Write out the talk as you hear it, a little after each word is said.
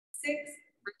6.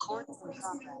 Record for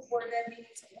progress. Board of Ed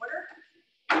meeting to order.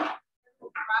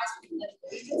 Rise for the pledge of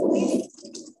allegiance,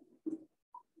 please.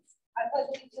 I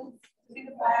pledge allegiance to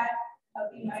the flag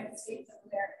of the United States of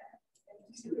America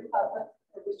and to the republic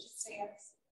for which it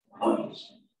stands, one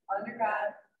nation, under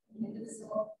God,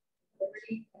 indivisible,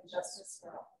 liberty and justice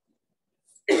for all.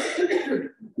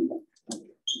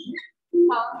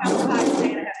 Council High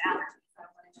today, I have allergies, so I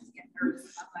want to just get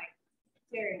nervous about my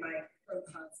clearing my throat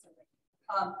constantly.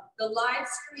 The live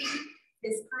stream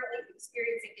is currently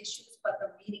experiencing issues, but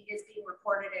the meeting is being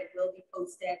recorded and will be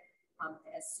posted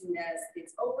as soon as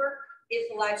it's over. If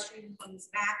the live stream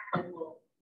comes back, then we'll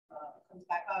comes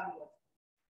back on, we'll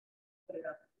put it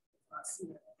up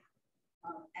sooner.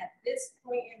 At this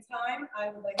point in time,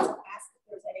 I would like to ask if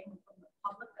there's anyone from the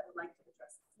public that would like to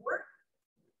address the board.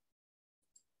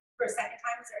 For a second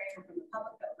time, is there anyone from the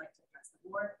public that would like to address the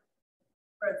board?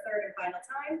 For a third and final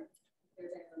time, if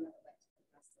there's anyone that would like to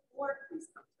address the board, please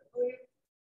come to the podium.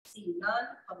 Seeing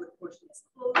none, public portion is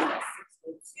closed at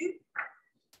 6:02.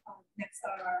 Next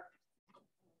on our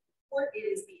report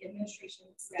is the administration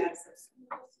status of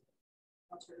schools.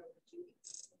 I'll turn it over to Judy.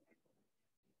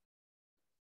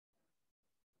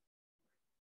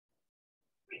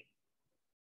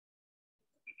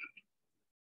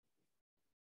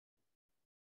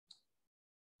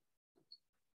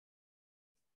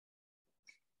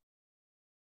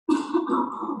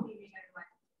 Good evening, everyone.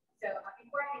 So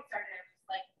before I get started, I'd just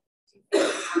like to thank the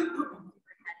superintendent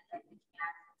and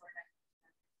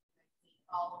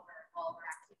all of our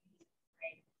activities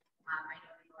today. I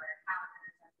know your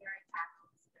calendars are very packed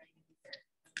during the research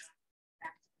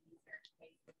back to the research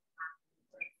phase of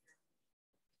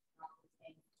all those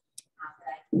things. But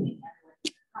I thank everyone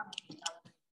for coming and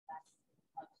celebrating the best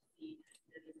of the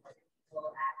important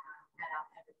people at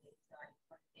everything. So I just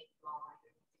want to thank you all for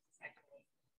your scheduling.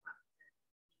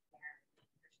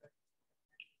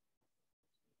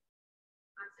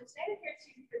 So today I'm here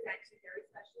to present two very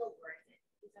special awards.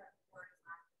 These are awards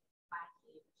by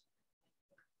Cambridge.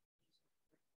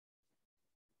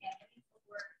 And these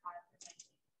awards are presented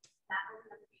not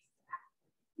only on the basis of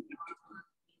academics,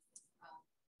 but on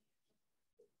the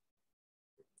basis of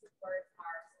these awards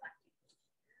are selected each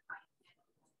year by a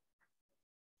panel of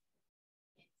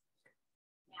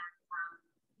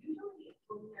and usually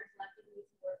when they're selecting these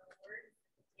awards,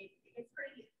 it's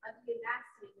pretty ugly and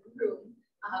nasty in the room.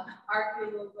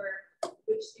 Arguing over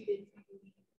which students we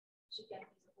believe should get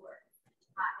these awards.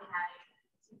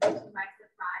 And to my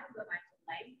surprise, but my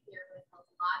delight, there was a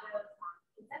lot of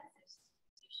consensus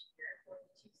this year for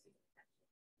the two students that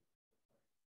should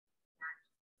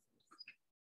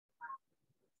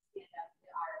stand up to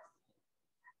our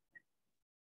first student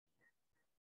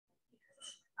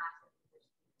I would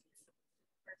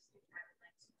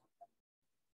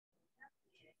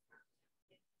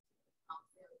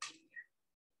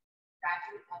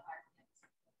like to welcome graduate of our next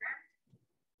program,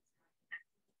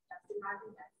 Justin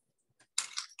Rodriguez.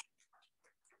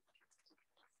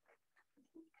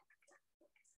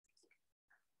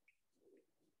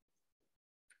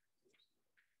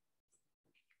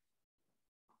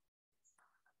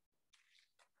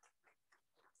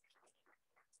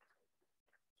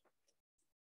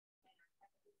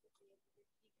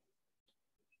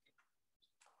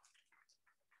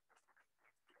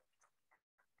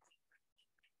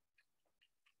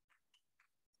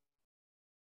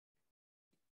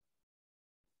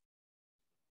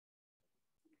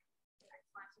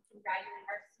 Congratulate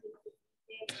our students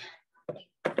today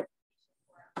and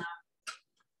for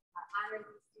honoring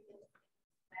these students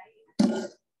today.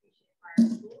 Appreciate our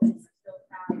school and we're so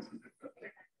proud to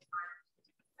present the honor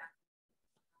to the staff.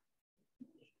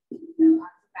 So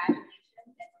congratulations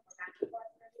and we're back to us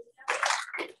for this stuff.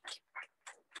 Thank you.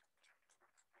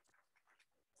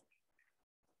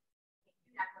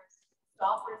 Now we're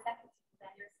stall for a second to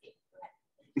present your state. Go ahead.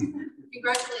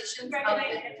 Congratulations.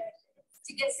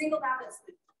 To get singled out as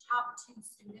the top 2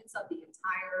 students of the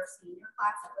entire senior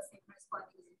class at West St. High School, I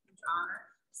think is a huge honor.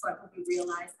 So I hope you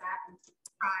realize that and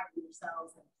pride in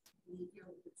yourselves and leave your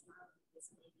little smile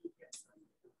because maybe there's some.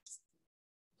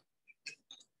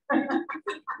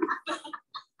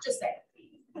 Just say.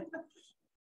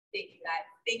 Thank you, guys.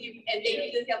 Thank you, and thank you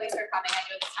to the families for coming. I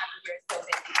know this time of year is so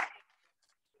busy.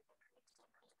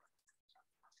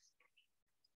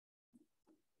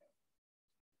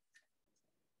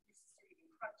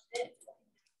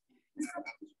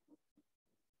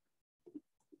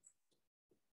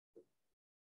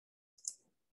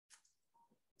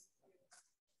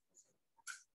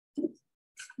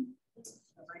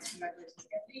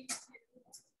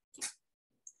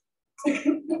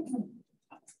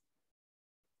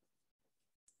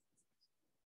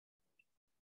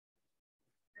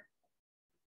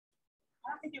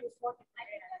 don't think it was working. I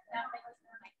think that mic was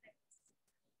the mic that goes,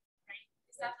 right?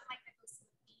 Is that the mic that goes to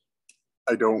the feed?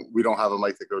 We don't have a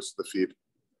mic that goes to the feed,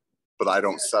 but I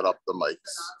don't set up the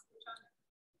mics.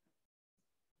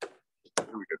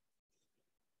 Here we go.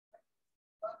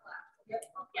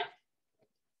 Yeah.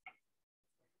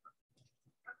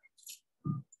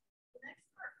 The next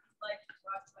part I'd like to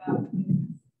talk about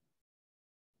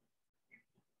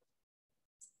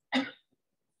is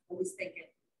always thinking.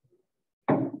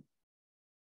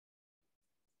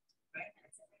 Right.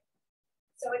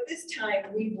 So at this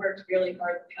time, we worked really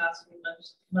hard the past few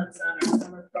months on our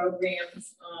summer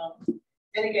programs.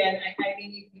 And again, I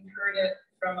mean, you've heard it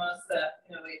from us that,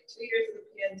 you know, we had 2 years of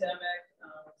the pandemic.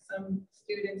 Some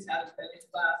students haven't been in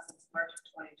class since March of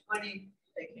 2020.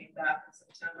 They came back in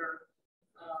September.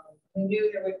 We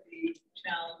knew there would be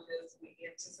challenges. We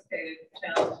anticipated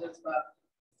challenges, but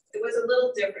it was a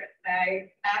little different.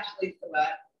 I actually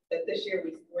thought that this year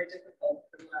was more difficult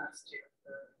than last year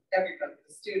for everybody,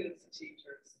 the students, the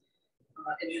teachers,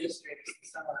 administrators, and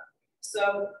so on.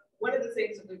 So one of the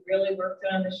things that we really worked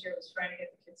on this year was trying to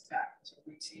get the kids back to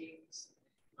routines,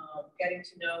 getting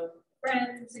to know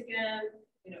friends again,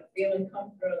 you know, feeling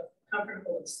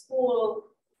comfortable in school,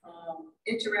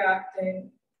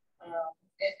 interacting,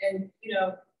 and you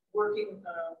know, working with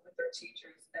their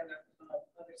teachers and their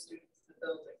other students in the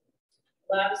building.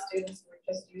 A lot of students were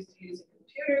just used to using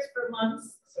computers for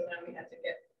months, so now we had to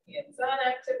get hands-on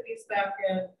activities back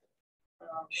in.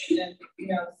 And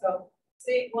you know, so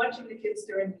watching the kids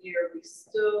during the year, we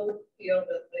still feel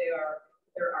that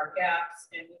there are gaps,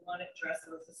 and we want to address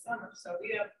those this summer. So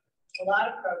we have a lot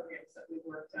of programs that we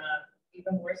worked on,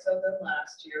 even more so than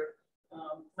last year.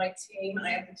 My team,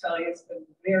 I have to tell you, has been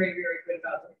very, very good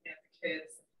about looking at the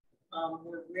kids.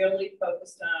 We're really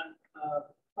focused on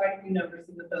quite a few numbers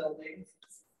in the buildings.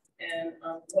 And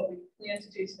what we plan to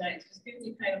do tonight is just giving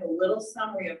you kind of a little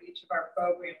summary of each of our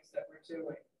programs that we're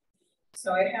doing.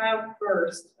 So I have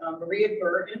first Maria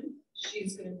Burton.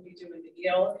 She's going to be doing the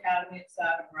EL Academy at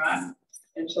Savin Rock,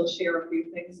 and she'll share a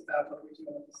few things about what we're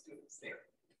doing with the students there.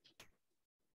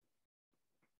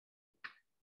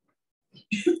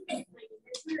 My name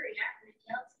is Maria. I'm a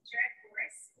Yale teacher at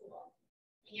Forest School.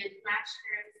 And last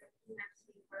year I was looking up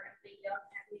for the Yale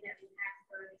Academy that we had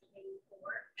for the K-4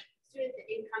 students, the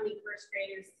incoming first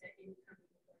graders to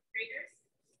incoming fourth graders.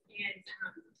 And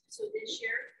so this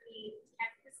year we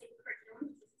kept the same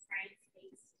curriculum, which is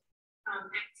science-based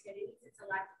activities. It's a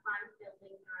lot of fun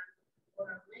building on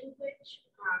world language.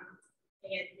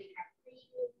 And we have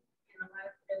reading and a lot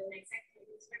of really nice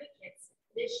activities for the kids.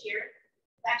 This year,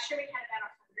 last year we had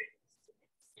about 100 students,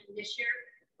 and this year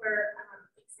we're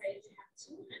excited to have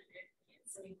 200 kids,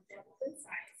 so we doubled in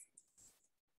size.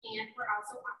 And we're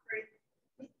also offering,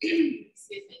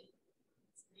 excuse me,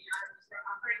 we're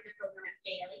offering the program at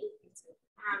Bailey.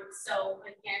 So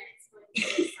again, it's going to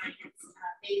be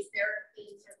science-based. Their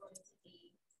themes are going to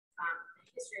be the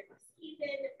history of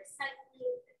Muskegon,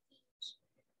 recycling, the beach,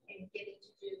 and getting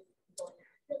to do going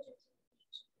on field trips to the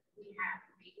beach. We have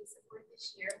reading support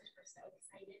this year, which we're so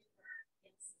excited for our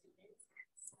kids, students at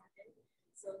 7.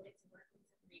 So we get to work with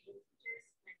some reading teachers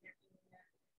when they're doing the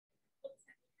books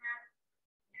that we have,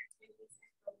 and activities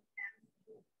that go with them.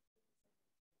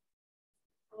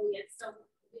 Oh yes, so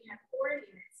we have 4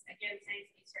 units. Again,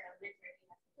 science-based or elementary.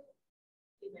 We have 2: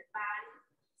 human body,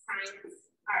 science,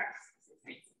 arts,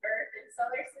 science, earth and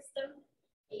solar system,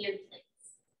 and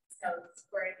plants. So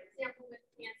for an example, with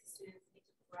plants, students get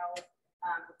to grow.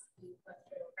 We put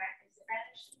little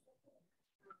radish, and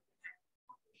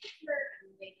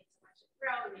they get to watch it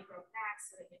grow, and they grow back,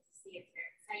 so they get to see it.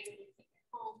 They're excited to take it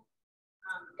home.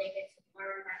 They get to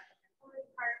learn about the component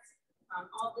parts,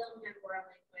 all built in world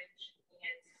language,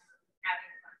 and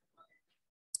having fun with it.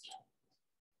 So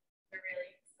we're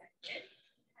really excited.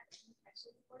 Have any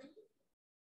questions for you?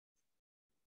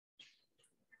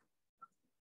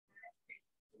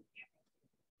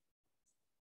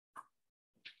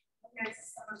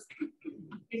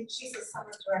 She's the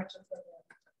summer director for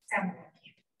the Savin Rock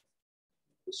camp.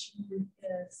 She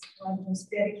is one of the most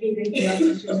dedicated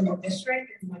teachers in the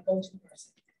district and my go-to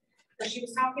person. So she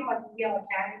was talking about the EL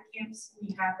Academy camps.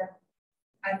 We have them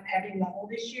at every level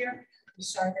this year. We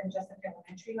started them just at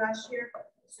elementary last year.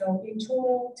 So in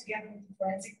total, together with the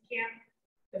forensic camp,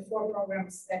 the 4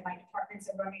 programs that my departments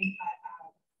are running,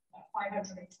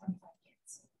 525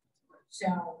 kids.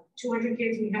 So 200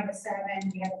 kids we have at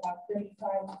 7, we have about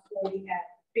 35 to 40 at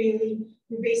Bailey.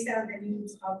 We based that on the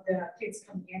needs of the kids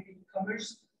coming in, the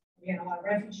newcomers. We have a lot of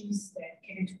refugees that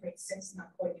get into grade 6,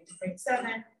 not going into grade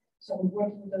 7. So we're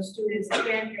working with those students.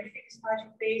 Again, everything is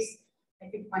project-based. I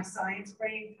think my science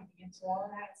brain coming into all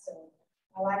of that. So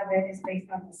A lot of it is based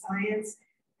on the science.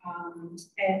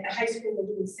 At the high school, we're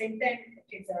doing the same thing. The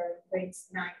kids are grades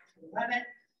 9 through 11,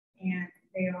 and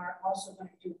they are also going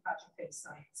to do project-based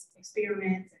science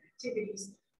experiments and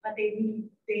activities, but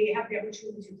they have the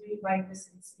opportunity to read, write,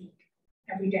 listen, and speak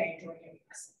every day during every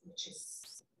lesson, which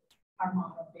is our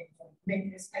model has been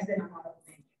our model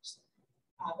for many years.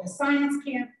 The science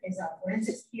camp is our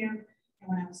forensics camp, and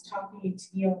when I was talking to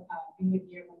Neil beginning of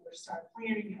the year when we started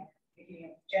planning,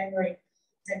 beginning of January, I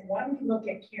said, why don't we look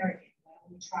at Carrigan? Why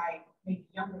don't we try maybe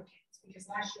younger kids? Because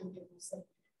last year we did some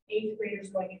 8th graders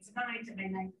going into 9th and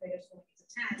then 9th graders going into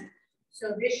 10th.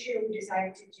 So this year we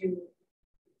decided to do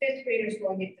 5th graders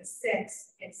going into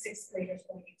 6th and 6th graders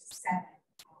going into 7th.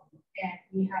 And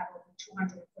we have over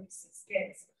 246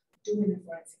 kids doing the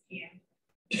forensic camp.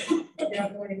 They're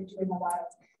going to be doing a lot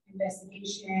of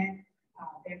investigation.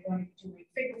 They're going to be doing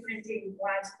fingerprinting,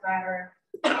 blood splatter.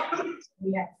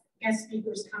 We have guest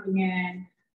speakers coming in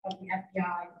from the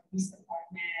FBI, the police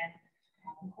department,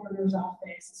 the coroner's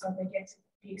office. So they get to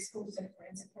be exposed to the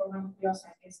forensic program. We also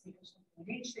have guest speakers from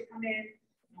UNH that come in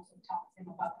and also talk to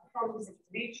them about the programs that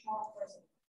UNH offers and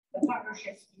the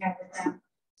partnerships we have with them.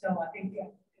 So I think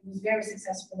it was very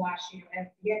successful last year.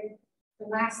 At the end, the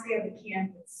last day of the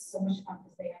camp, it's so much fun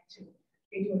because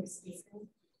they do an escape.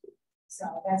 So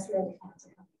that's really fun to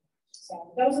come.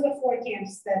 So those are the 4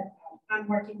 camps that I'm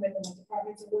working with and the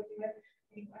departments are working with.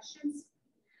 Any questions?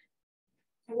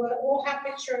 And we'll have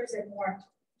pictures and more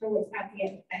towards at the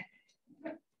end.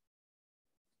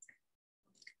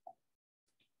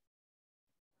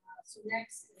 So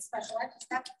next is special ed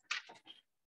stuff.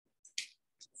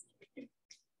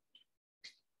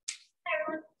 Hi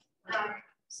everyone.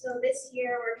 So this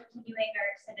year we're continuing our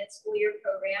extended school year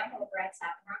program over at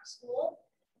Sapling Rock School.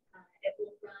 It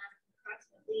will run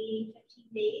approximately 15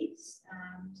 days.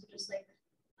 So just like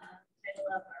the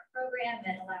title of our program,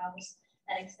 that allows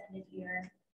that extended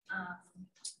year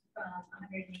from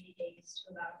 180 days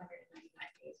to about 195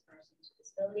 days for our students with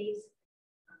disabilities.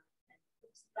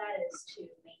 And that is to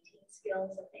maintain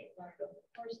skills that they've learned over the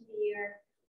course of the year,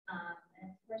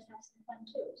 and of course have some fun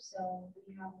too. So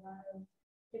we have a lot of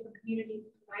different community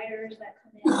providers that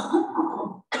come in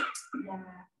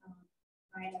that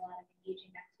provide a lot of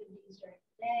engaging activities during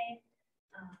the day.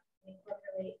 We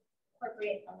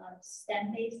incorporate a lot of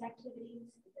STEM-based activities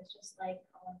because just like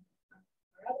all of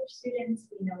our other students,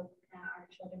 we know that our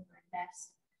children learn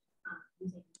best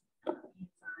using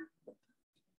hands-on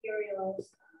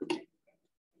materials and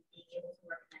being able to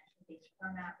work in an activity-based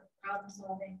format with problem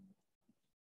solving.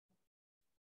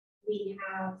 We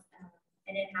have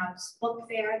an in-house book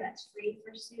fair that's free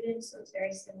for students, so it's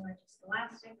very similar to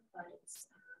Scholastic, but it's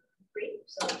free.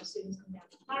 So the students come down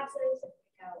to classes and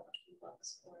pick out a few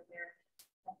books for their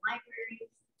libraries.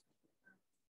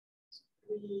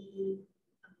 I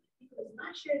think it was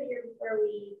last year, the year before,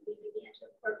 we began to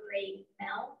incorporate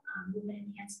MEL,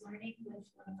 Movement Enhanced Learning, with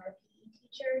one of our PE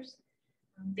teachers.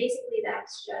 Basically,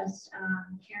 that's just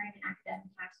carrying an academic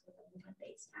task with a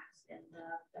movement-based task, and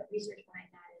the research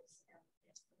behind that is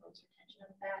promotes retention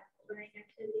of that learning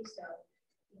activity. So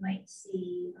you might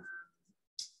see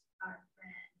our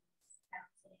friends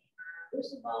bouncing a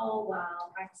loosen ball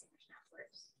while practicing their snap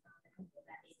works. And hopefully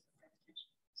that aids with their retention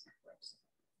of snap works.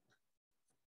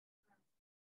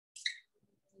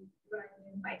 Run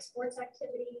unified sports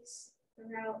activities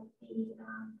throughout the 3 weeks.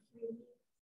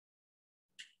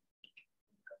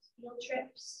 Field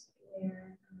trips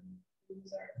where these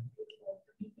are beautiful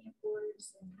Promethean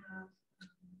boards and have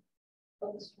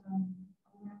folks from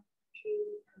all around the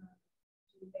country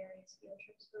do various field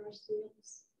trips for our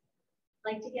students.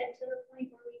 Like to get to the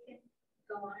point where we can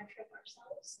go on a trip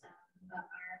ourselves, but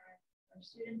our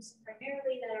students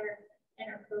primarily that are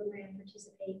in our program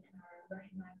participate in our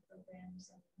learning lab programs,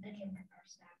 and many of our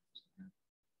staff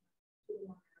do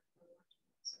want our program.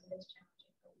 So it is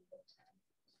challenging, but we hope to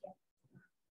get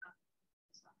up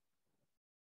as well.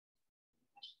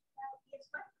 Questions about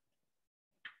ES1?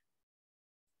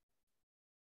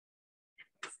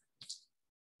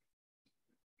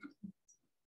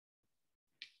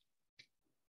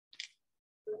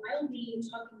 I'll be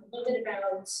talking a little bit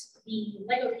about the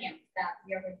LEGO camp that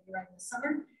we are going to be running this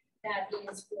summer. That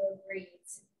is for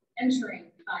grades entering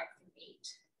 5 through 8.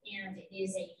 And it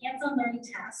is a hands-on learning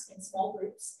task in small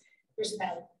groups. There's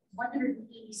about 180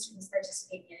 students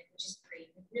participating in it, which is great.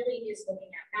 It really is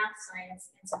looking at math, science,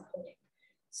 and some coding.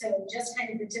 So just kind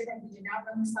of the different, we did not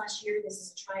run this last year. This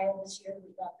is a trial this year.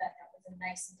 We thought that that was a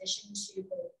nice addition to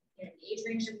both the age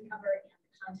range that we cover and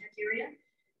the content area.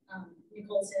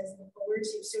 Nicole says, look forward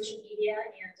to social media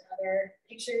and other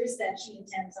pictures that she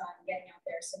intends on getting out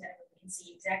there so that we can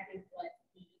see exactly what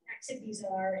the activities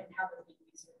are and how they're being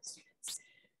used with the students.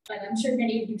 but I'm sure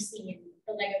many of you've seen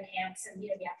the Lego camps and, the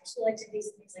after school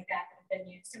activities and things like that have been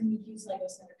used. And we've used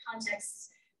Legos in other contexts,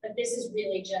 but this is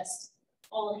really just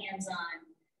all hands on,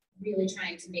 really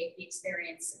trying to make the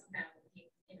experience about,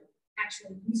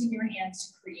 actually using your hands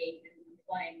to create and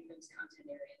applying those content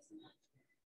areas.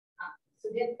 So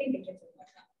I think the kids will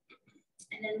love that.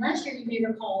 And then last year, you may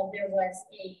recall, there was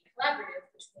a collaborative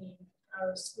between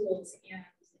our schools and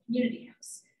the community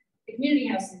house. The community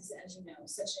house is, as you know,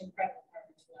 such an incredible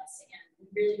partner to us, and we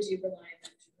really do rely on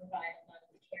them to provide a lot of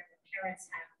the care that parents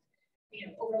have,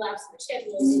 overlaps in their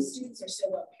schedules, and students are so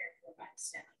well cared for by the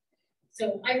staff.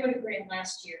 So I wrote a grant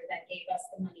last year that gave us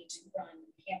the money to run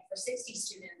camp for 60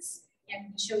 students,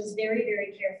 and we chose very,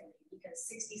 very carefully because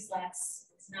 60 slots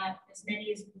is not as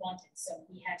many as we wanted. So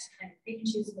we had to kind of pick and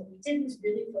choose. What we did was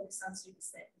really focus on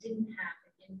students that didn't have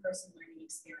an in-person learning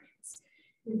experience.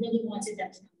 We really wanted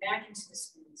them to come back into the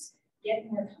schools, get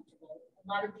more comfortable. A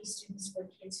lot of these students were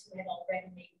kids who had already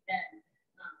maybe been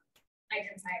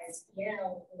iconsized as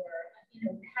EL or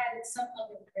had some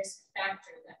other risk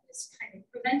factor that was kind of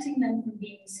preventing them from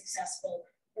being successful,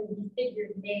 or we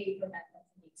figured may prevent them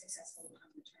from being successful upon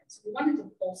return. So we wanted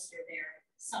to bolster their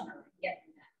summer and get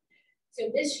them that. So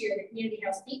this year, the community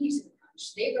house beat me to the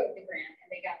punch. They wrote the grant and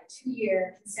they got a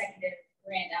 2-year consecutive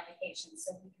grant allocation.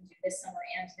 So we can do this summer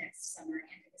and next summer,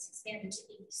 and it was expanded to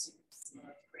 80 students.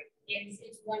 Great.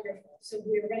 It's wonderful. So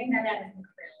we're running that out of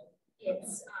McCrill.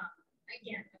 It's,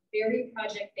 again, very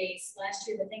project-based. Last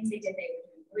year, the things they did, they were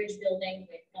doing bridge building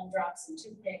with gumdrops and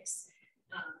toothpicks.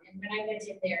 And when I went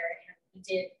in there and we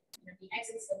did the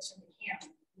exit slips from the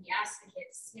camp, we asked the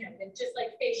kids, with just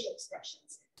like facial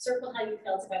expressions, circle how you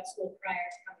felt about school prior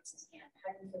to coming to camp.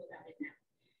 How do you feel about it now?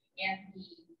 And the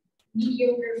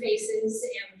mediocre faces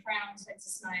and frowns went to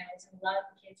smiles, and a lot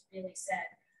of the kids really said,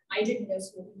 I didn't know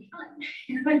school would be fun.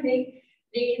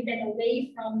 They had been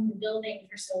away from the building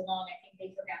for so long, I think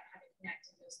they forgot how to connect.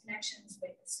 And those connections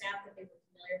with the staff that they were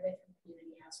familiar with in the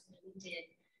community house really did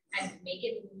kind of make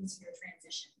it an easier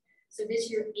transition. So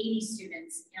this year, 80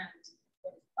 students, and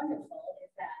what is wonderful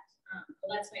is that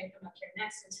Colette's going to come up here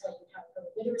next and tell you how the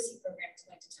literacy program is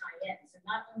going to tie in. So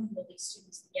not only will these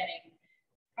students be getting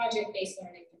project-based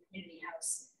learning from the community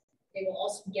house, they will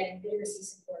also be getting literacy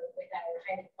support with our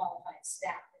highly qualified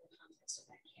staff in the context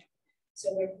of that camp.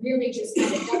 So we're really just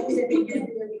kind of double dipping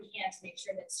everywhere we can to make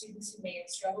sure that students who may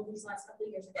have struggled these last couple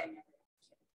of years are getting every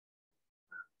opportunity.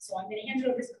 So I'm going to hand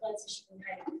it over to Colette so she can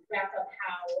kind of wrap up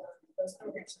how those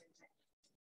programs are impacted.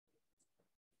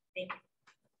 Thank you.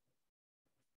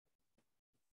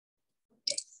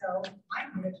 Okay, so I'm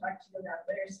going to talk to you about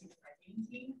literacy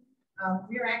team.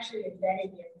 We're actually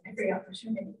embedded in every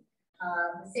opportunity.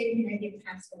 The state of Connecticut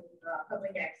passed the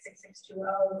Public Act 6620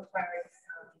 requires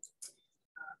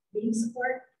reading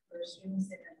support for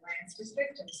students in the Alliance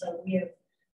District, and so we have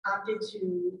opted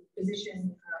to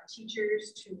position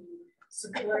teachers to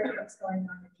support what's going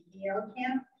on at the EL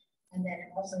camp, and then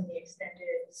also the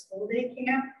extended school day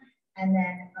camp, and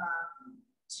then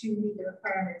to meet the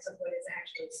requirements of what is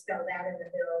actually spelled out in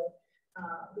the bill,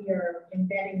 we are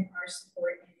embedding our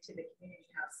support into the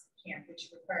community house camp, which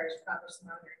requires progress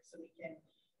monitoring, so we can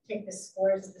take the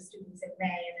scores of the students in May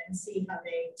and then see how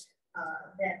they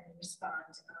then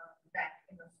respond back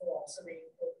in the fall. So we're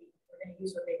going to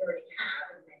use what they already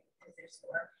have in May as their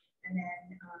score, and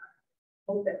then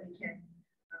hope that we can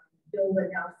build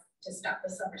enough to stop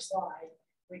the summer slide,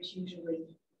 which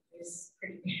usually is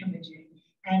pretty damaging,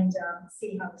 and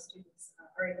see how the students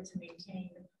are able to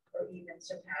maintain or even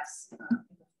surpass in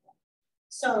the fall.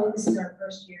 So this is our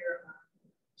first year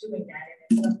doing that, and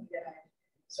it's something that I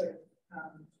sort of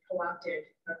co-opted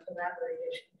or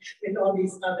collaborated with all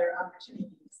these other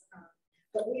opportunities.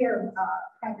 But we are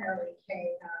primarily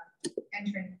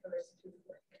entering first through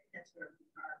fourth grade. That's where we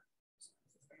are.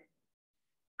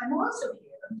 I'm also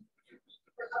here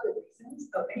for other reasons.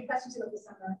 Oh, any questions about the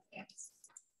summer camps?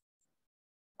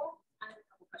 I have a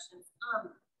couple questions.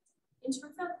 In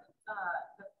terms of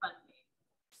the funding,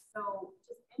 so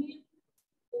does any of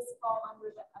this fall under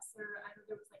the ESSER? I know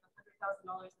there was like $100,000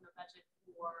 in the budget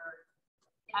for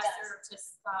ESSER to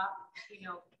stop, I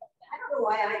don't know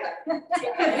why I got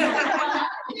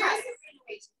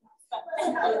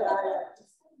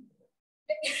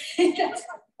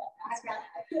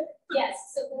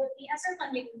Yes, so the ESSER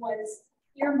funding was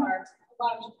earmarked, a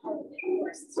large part of it, of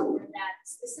course, for that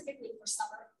specifically for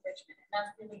summer enrichment, and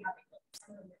that's really how they built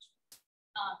summer enrichment.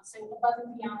 So above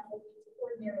and beyond what we would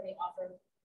ordinarily offer,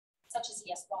 such as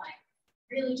ESY,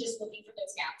 really just looking for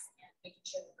those gaps and making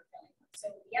sure that we're filling them.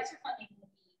 So the ESSER funding will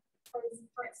be,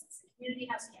 for instance, the community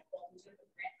house camp, while we do a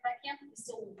grant for that camp, we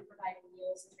still will be providing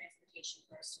meals and transportation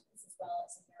for our students, as well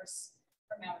as a nurse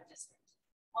from our district.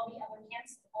 all the other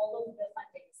camps, all of the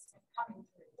funding is coming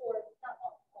through, or not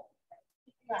all,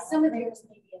 but some of theirs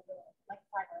may be a little like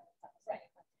fiber, right?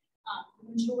 But,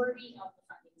 the majority of the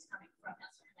funding is coming from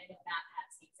ESSER, and I know Matt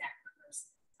has the exact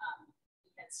numbers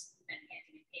because we've been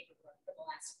handing in paperwork for the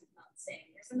last few months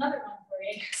saying there's another one for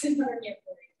you, there's another gift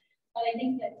for you. But I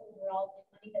think that overall, the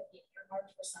money that we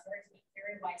earmarked for summer is being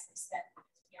very wisely spent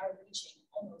because we are reaching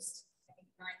almost, I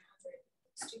think, 900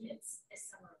 students this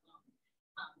summer alone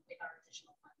with our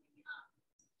additional funding.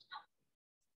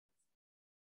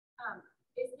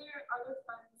 Is there other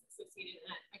funds associated?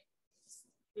 And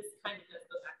this kind of does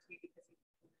go back to you because you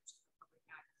mentioned the Public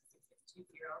Act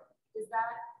 6620. Does that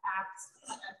act?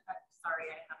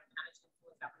 Sorry, I haven't had a chance to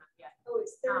look that one up yet. Oh,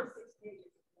 it's 36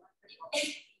 pages.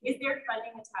 Is there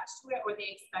funding attached to it, or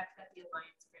they expect that the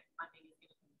Alliance grant funding is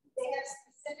going to be? They have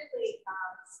specifically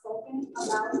spoken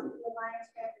about the Alliance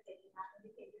grant, but they do not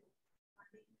indicate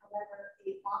funding. However,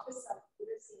 the Office of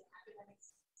Literacy and Academic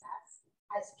Success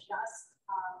has just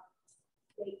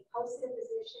they posted a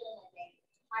position and they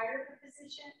hired a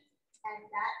position, and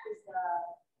that is the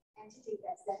entity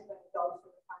that's then going to go for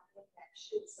the funding that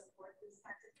should support these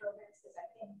kinds of programs. Because I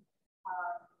think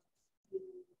the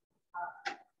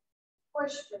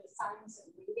push for the science and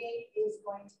reading is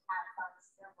going to have funds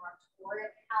earmarked for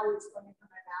it. How it's going to come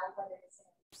about, whether it's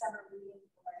in summer reading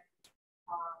or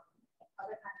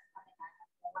other kinds of funding, I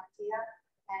have no idea.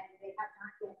 And they have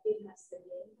not yet given us the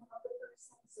name of the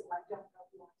person, so I don't know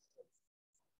who wants to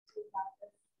speak about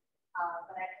this.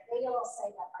 But they all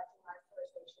say that by July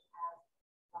 1st they should have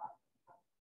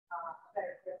a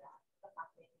better grip on the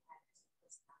funding at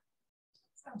this time.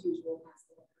 Sounds usual.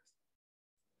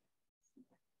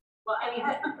 Well, I mean,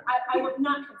 I'm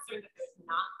not concerned that there's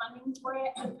not funding for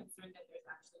it. I'm concerned that there's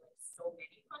actually like so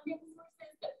many funding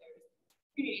sources that there's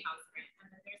community house grant,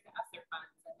 and then there's the ESSER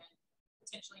funds, and then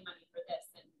potentially money for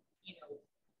this, and you know.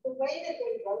 The way that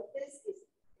they wrote this is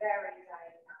very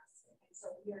diagnostic, and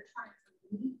so we are trying to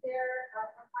meet their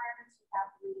requirements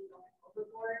without really going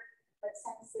overboard. But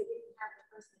since they didn't have the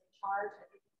person in charge, I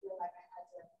didn't feel like I had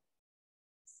to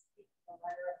speak the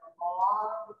letter of the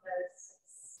law because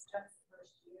it's just the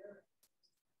first year.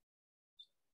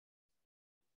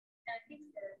 And I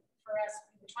think for us,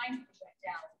 we were trying to project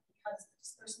out because the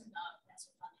disbursement of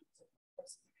ESSER funding was over the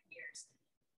course of 3 years.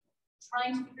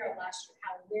 Trying to figure out last year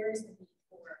where is the need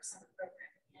for summer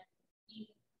programming, and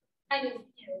we kind of,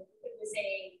 it was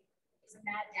a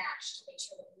mad dash to make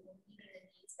sure that we were meeting the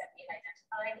needs that we had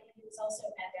identified, and it was also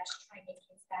a mad dash to try and get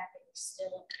kids back that were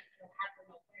still had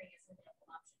remote learning as an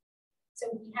available option.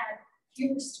 So we had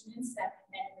fewer students that had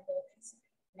been in the buildings.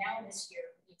 Now this year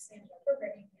we expanded our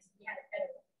programming because we had a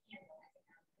better handle, I think,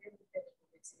 on where we really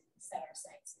needed to set our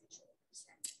sights and ensure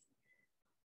strength.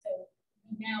 So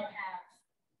we now have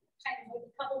kind of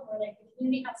a couple more, like the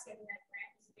community house getting that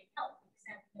grant is a big help because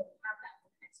now we know we have that for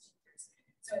the next 2 years.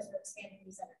 So as we're expanding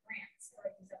these other grants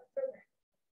or these other programs,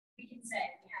 we can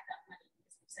say we have that money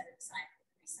because we've set it aside for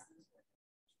 3 summers worth.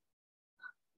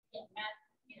 Yeah, Matt,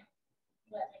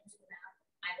 let him do that.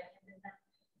 I let him do that.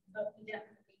 But we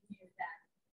definitely knew that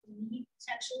the need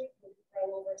potentially would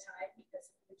grow over time because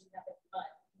we do nothing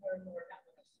but more and more about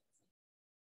what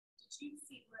Did you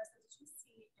see, Marissa, did you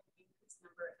see an increased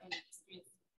number in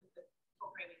students with the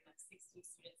programming of 60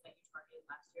 students that you targeted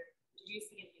last year? Did you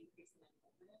see an increase in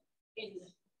enrollment in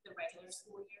the regular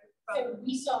school year? So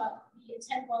we saw the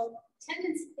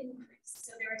attendance increase.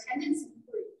 So their attendance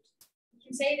improved. You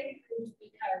can say it improved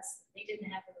because they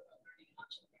didn't have a remote learning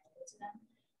option available to them.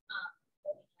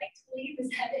 What we like to believe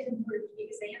is that it improved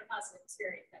because they had a positive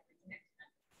experience that reconnected them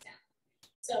with staff.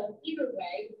 So either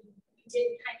way, we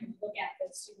did kind of look at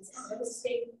those students, and those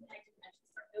same, I did mention,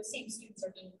 those same students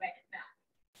are being invited back.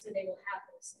 So they will have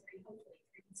those hopefully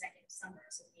three consecutive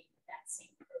summers of being with that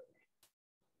same program.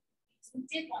 So we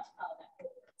did want to follow that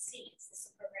forward and see, is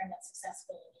this a program that's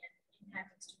successful in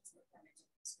impacting students' performance in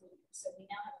the school year? So we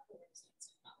now have a cohort of students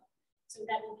to follow. So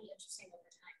that will be interesting over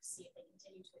time to see if they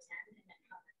continue to attend and then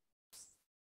how that goes.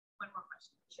 One more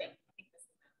question. Sure. I think this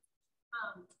is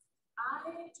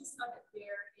I just saw that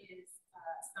there is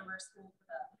summer school for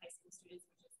the high school students,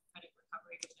 which is credit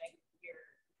recovery, which I didn't hear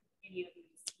any of you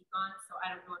speak on. So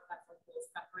I don't know if that's a whole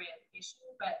separate issue,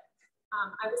 but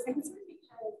I was concerned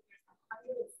because there's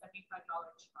 $175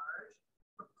 charge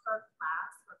per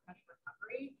class for credit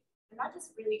recovery. And that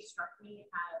just really struck me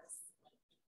as,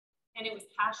 and it was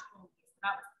cash only, so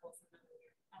that was also another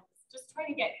year. I was just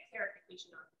trying to get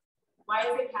clarification on why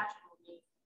is it cash only?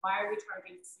 Why are we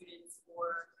charging students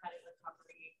for credit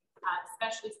recovery,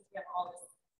 especially since we have all this,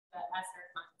 the ESSER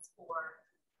funds for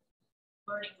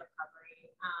learning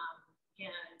recovery,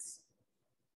 and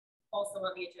also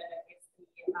on the agenda is the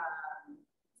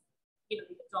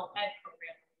adult ed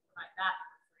program, we provide that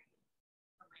for free,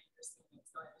 from my understanding.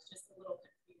 So I was just a little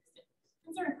confused and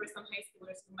concerned for some high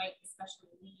schoolers who might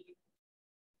especially need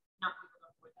not be able to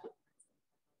afford that.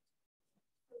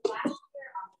 So last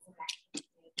year, we actually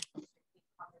did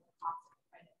cover the cost of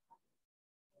credit.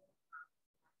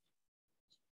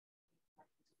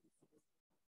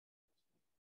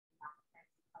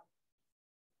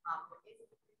 There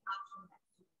is a free option that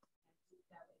students can do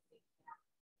that if they can't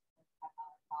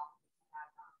have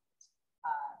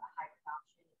a hybrid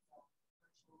option, so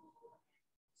virtual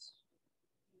and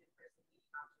in-person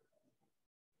meeting option.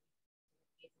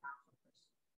 It's an option for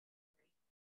students.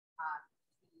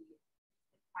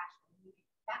 The cash we've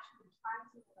actually been trying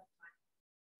to electronic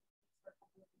for a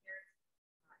couple of years.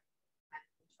 I've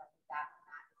been trying that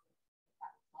on that.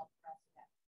 That was all for us that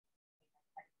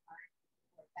credit card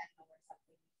or Venmo or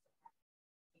something.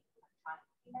 Electronic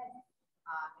payment,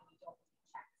 and you don't take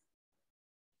checks.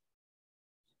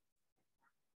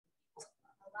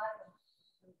 A lot of them,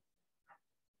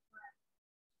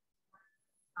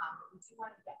 we do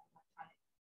want to get electronic.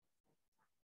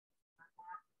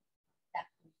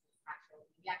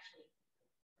 We actually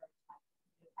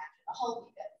the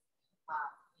whole because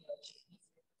it's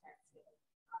easier for parents to get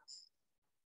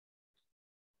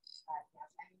yeah,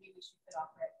 I mean, maybe we should put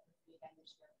offer it for free again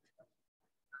this year. So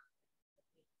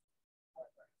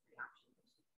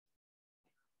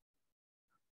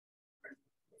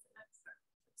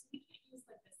we can't use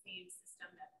like the same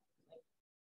system that like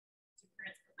do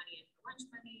parents put money in for lunch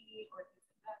money or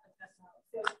things like that? Like that's how.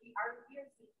 So we are here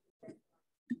to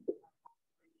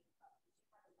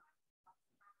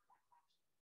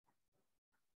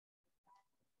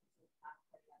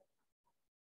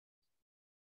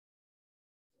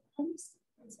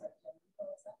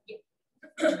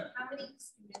How many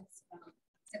students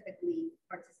typically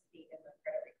participate in the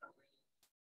credit recovery?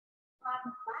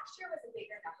 last year was a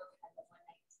bigger number because of one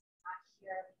night. Last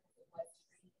year because it was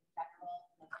free in general.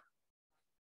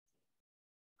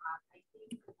 I think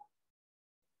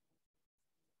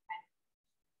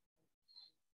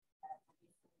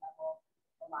level,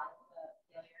 a lot of the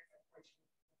failures,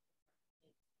 unfortunately,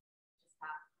 just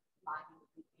have body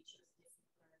features,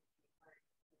 discipline, or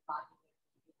body.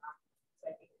 So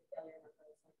I think the failure number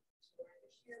is like lower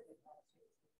this year with all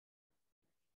students.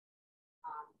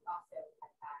 We also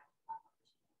have had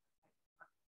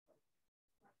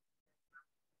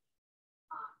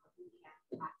moving at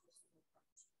after school.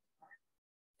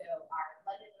 So our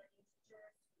blended learning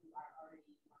teachers who are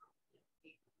already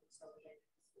so we had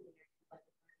school year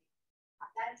blended learning.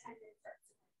 That attendance starts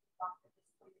to off at this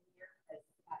point in the year because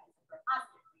that is a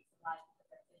positive reason a lot of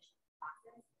people are finishing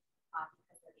classes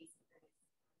because they're asynchronous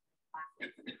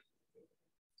classes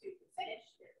to finish,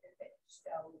 they're finished.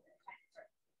 So the time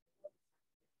starts.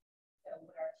 So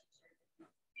what our teachers do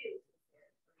is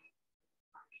they're free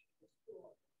for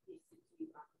school is to do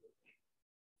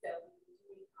so we do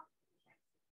doing competitions.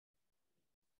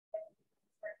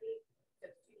 So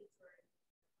students were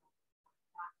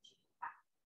not cheap at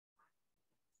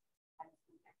and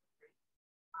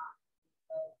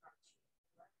so from 2 to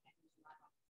 4 and we do not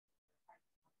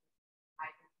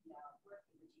either work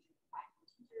in the teachers and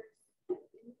teachers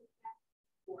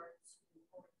or to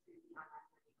go through the online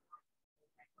learning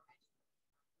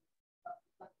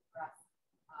but for us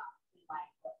we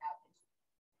like what out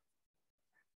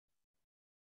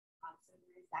so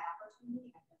there is that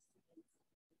opportunity and the students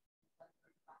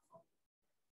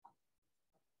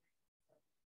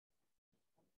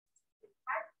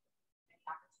many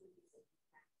opportunities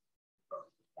before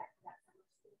we get to that summer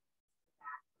school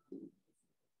that school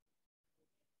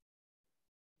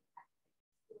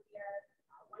year.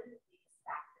 One of the biggest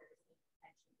factors is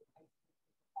potentially the high school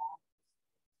all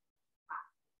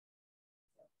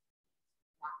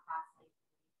so not passing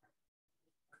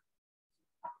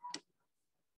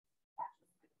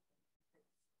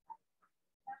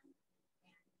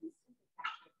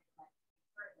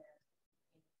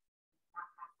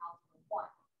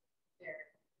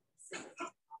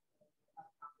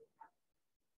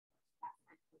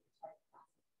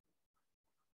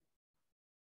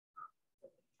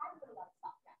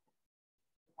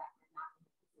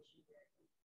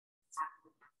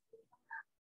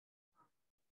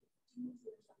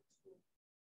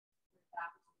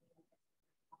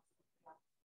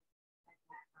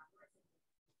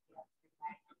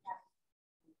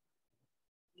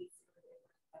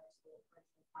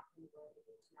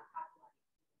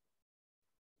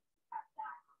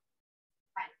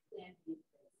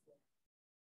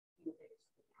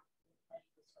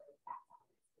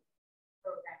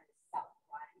program itself,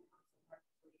 and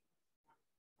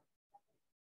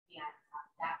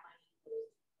that money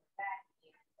goes back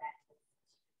and that is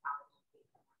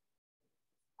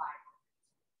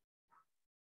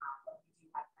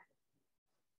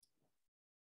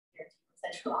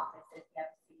central office, if you have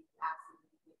to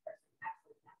absolutely be a person,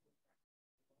 absolutely nothing.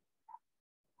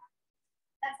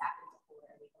 That's happened before,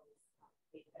 and we always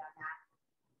leave it on that.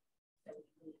 So we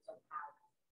really don't have.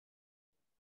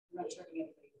 I'm not turning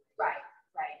anybody. Right,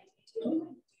 right. And you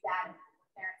do that, and the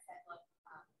parents said, look,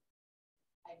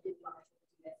 I did want my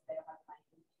children to do this, but I don't have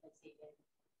the money to take it.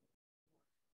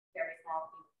 Very small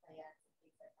plans and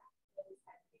things like that. So these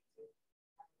kind of things too.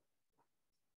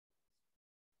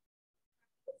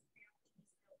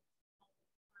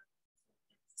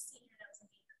 Senior that was a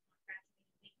major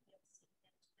graduating, they could be able to see them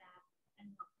to that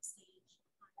and walk the stage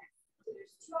on that. So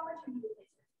there's two opportunities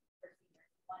for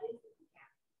seniors. One is if you can,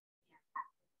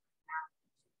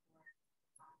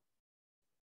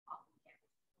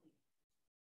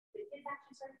 the kids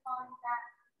actually started calling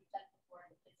that. We've done it before,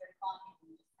 and the kids started calling it, and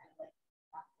we just kind of like,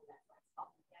 so that's why it's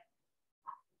called again. We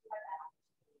have that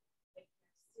opportunity. If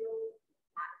you're still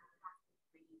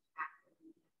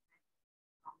actively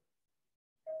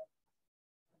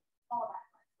all that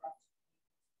fun for us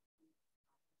to do.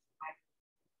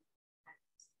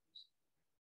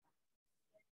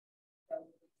 So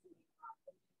we're doing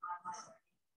online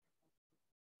learning.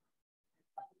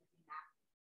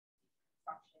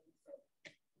 Instruction, so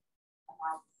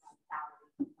amount of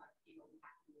salary, we have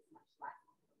to use much less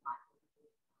than the lot of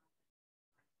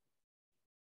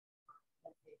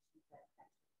let's say she's a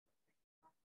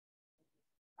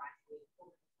graduate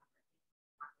over the summer,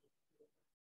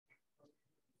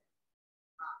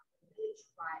 really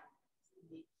trying to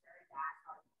make sure that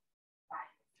our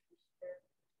guidance this year,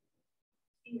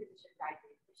 seniors should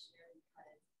graduate this year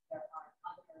because there are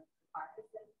other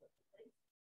requirements that we put in place.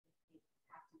 We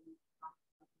have to use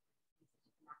natural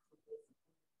basic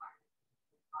requirements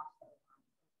and also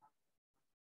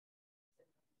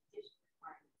additional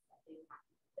requirements that they have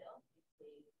to fulfill if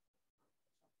they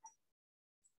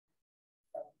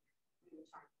so we were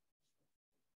trying to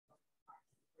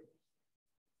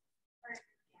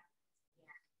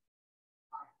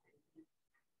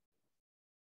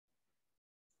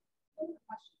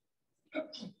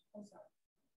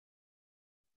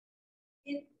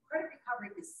Credit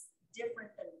recovery is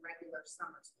different than regular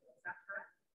summer school, is that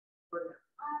correct? Or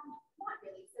not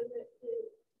really. So the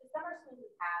summer school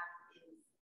we have is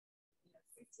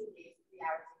 16 days, 3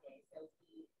 hours a day. So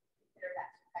we consider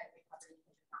that credit recovery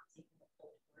because you're not taking the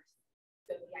full course.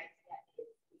 So the idea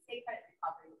is we say credit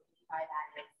recovery, what we mean by that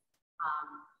is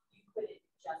you couldn't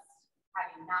just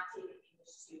having not taken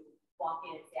English 2 walk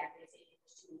in and say I'm going to take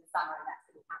English 2 in the summer and that's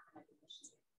going to happen like English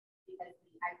 2. Because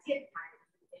the idea behind it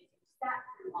is if you sat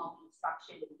through all the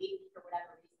instruction and maybe for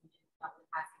whatever reason you didn't come to the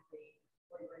passing grade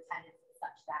or your attendance was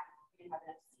such that you didn't have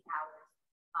enough seat hours.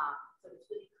 So it's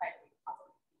really credit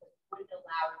recovery because it wouldn't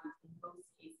allow you in most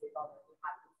cases, although we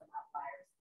have some outliers,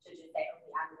 to just say,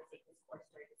 okay, I'm going to take this course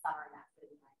during the summer and that's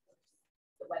going to be my course.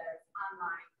 So whether it's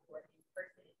online or in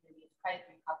person, it's going to be credit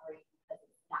recovery because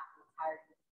it's not the entire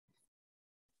year.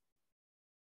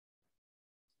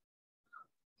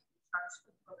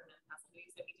 Program that we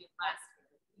did last year.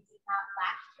 We did not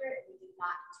last year, and we did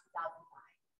not in 2009.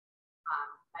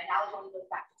 My knowledge only goes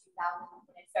back to 2000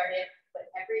 when I started,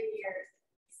 but every year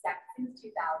except since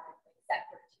 2000, except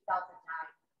for 2009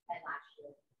 and last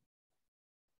year.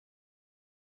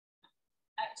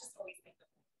 I just always think of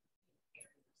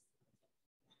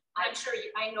I'm sure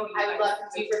you, I know you I would love to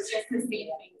do just the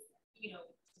same thing, just hearing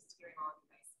all of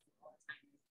you guys all the time.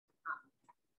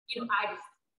 I just,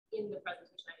 in the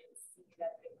presentation, I didn't see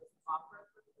that it was offered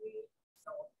for free,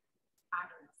 so I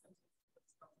don't know.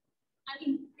 I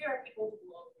mean, there are people who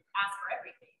will ask for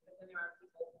everything, but then there are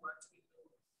people who are too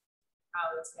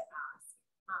proud to ask,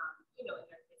 in their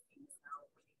 50s now,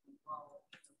 where they think, well,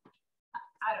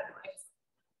 I don't know, I just,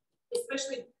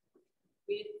 especially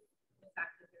with the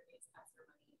fact that there is extra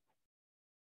money,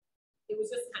 it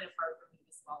was just kind of hard for me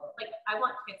to swallow. Like, I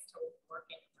want kids to work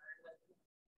and learn, but,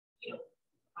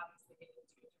 obviously they need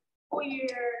to do it for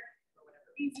year, for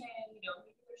whatever reason, maybe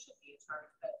there should be a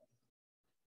charge, but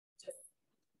just.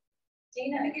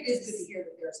 Dana, I think it is good to hear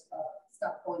that there's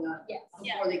stuff going on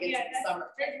before they get to the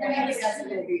summer. I think that's a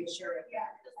little reassuring.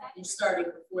 You're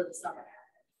starting before the summer.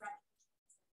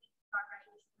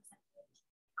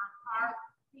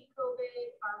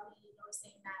 Pre-COVID, are we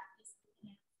noticing that these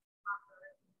camps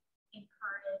offer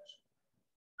encourage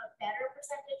a better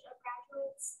percentage of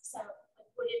graduates? So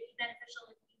would it be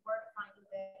beneficial if we were to find a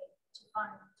way to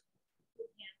fund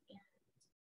boot camp and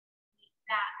make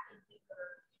that a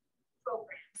bigger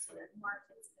program so that more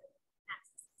kids could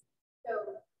access it? So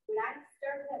when I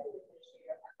started as an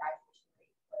administrator, our graduation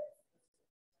rate was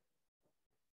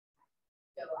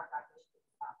so our graduation was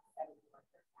about 71%,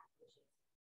 which is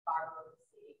far below the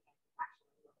state and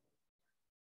actually low.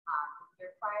 The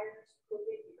year prior to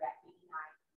COVID, we were at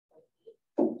 89.8, which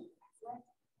is excellent.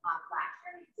 Last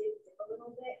year we did dip a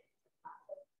little bit.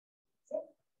 Dip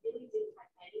really didn't have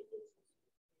anything to do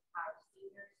with our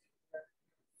seniors.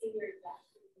 Seniors that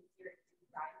students here to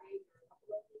drive rate or a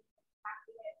couple of things that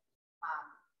impacted it.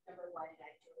 Number one, and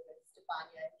I joined with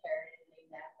Stefania and Karen and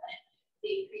Nina,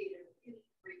 they created a really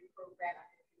great program at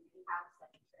the community house,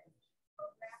 like a transition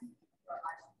program for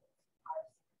our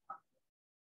students,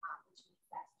 which means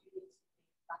that students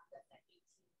who left us at 18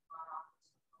 gone off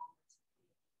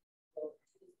to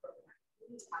this program,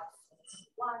 community house,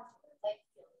 lunch, life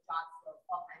skills, job skills,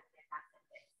 all kinds of fantastic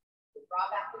things. The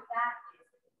drawback with that is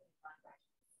that they couldn't run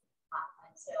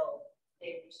until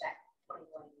they reach that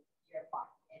 21-year mark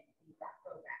and leave that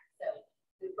program. So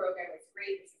the program is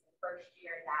great. This is the first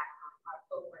year that our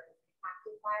program is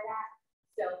impacted by that.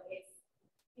 So it's,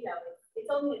 you know,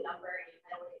 it's only a number, and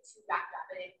I don't want to get too wrapped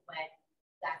up in it when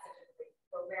that's such a great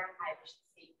program. I wish the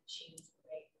state would change the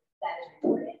way that is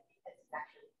reported, because it's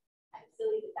actually kind of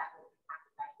silly that that will impact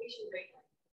the graduation rate.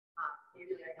 They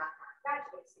really are not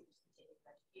graduates, they just continue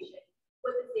their education.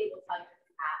 What the state will tell you in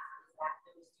the past is that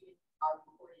those students are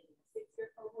reported in the 6-year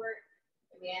cohort,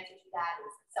 and the answer to that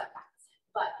is sometimes.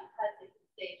 But because they can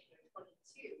stay to their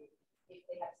 22, if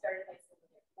they have started high school when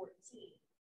they're 14,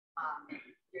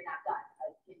 you're not done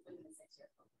within the 6-year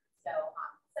cohort. So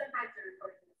sometimes they're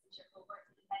reported in the 6-year cohort,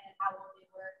 depending on how old they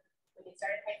were when they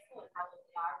started high school and how old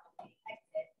they are when they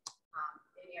exit.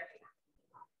 They may or may not.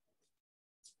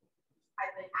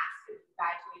 I've been asked to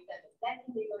graduate them, and then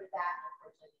can they go to that?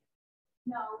 Unfortunately,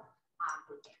 no.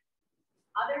 They can't.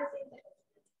 Other things that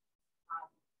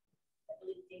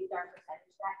really dinged our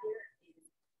percentage that year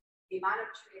is the amount of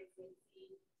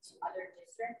transiency to other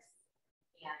districts.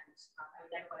 And I would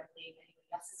never want to blame anybody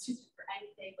else's district for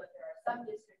anything, but there are some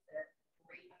districts that are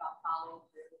great about following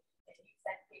through. If you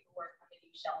send paperwork, I'm going to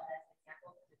use Shelton as an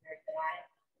example because they're very good at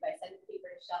it. If I send a paper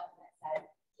to Shelton that says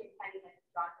Kim County has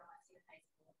withdrawn from Western High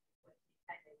School, with the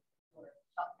intended for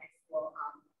Shelton High School,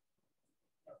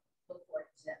 look forward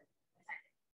to them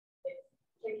attending. If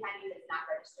Kim County is not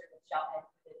registered with Shelton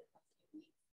within a few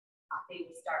weeks, they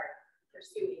will start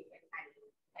pursuing Kim County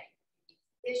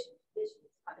petitions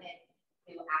come in.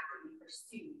 They will actively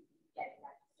pursue getting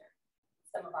registered.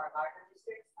 Some of our larger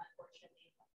districts, unfortunately,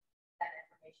 that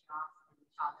information off and the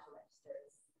child who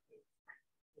registers is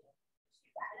pursue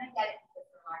that. And I get it because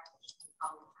for large districts,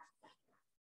 probably have that.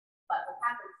 But what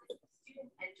happens is the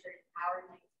student enters our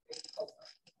 9th grade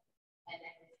cohort and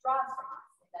then withdraws from us.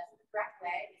 It does it the correct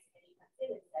way, and he comes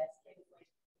in and says, Kim is going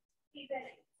to Haven,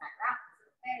 and you can sign her out, and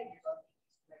say, okay, you're going to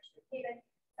register with Haven,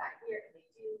 sign here, and they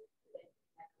do, and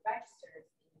then registers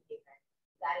in Haven.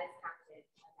 That is counted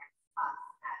against us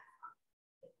as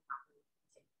if the company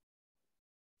continues.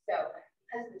 So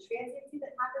because of the transiency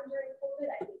that happened during COVID,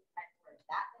 I think that we're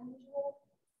that unusual.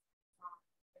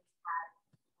 It's had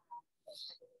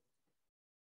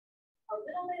a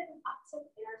little bit of an uptick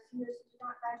in our seniors who do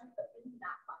not graduate, but really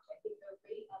not much. I think the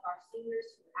rate of our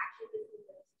seniors who actually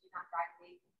physically do not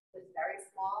graduate was very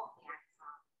small, and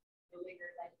no bigger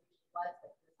than it usually was,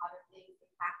 but there's other things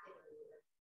impacted, and we were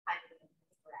kind of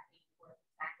we're at 84%,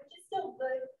 which is still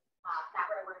good. Not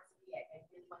where I want it to be. I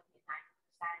really want to be at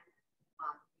 90%.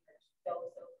 We're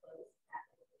so close at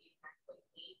 89.8.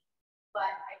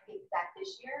 But I think that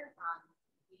this year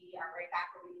we are right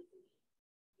back where we need to be.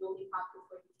 The only problem is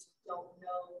where we don't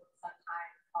know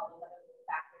sometimes all the other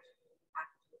factors really have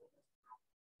to do with this.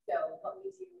 So what we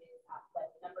do is when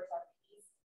the numbers are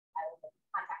released, I will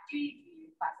contact Judy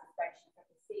to request a spreadsheet from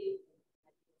the state,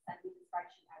 and send me the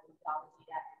spreadsheet. I will get all the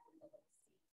data and we will see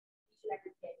each and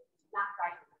every kid who did not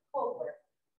graduate the cohort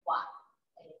why.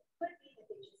 And it could be that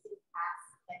they just didn't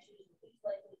pass entry to the least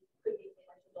likely, could be they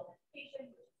went to adult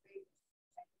education, which is great,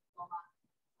 diploma.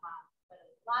 But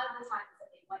a lot of the times that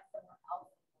they went somewhere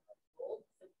else and they were told,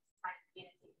 so we try to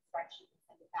annotate the spreadsheet and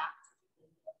send it back to the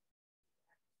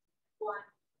one.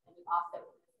 And we also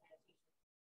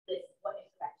list what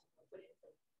intervention we put in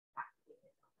place to activate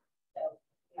it. So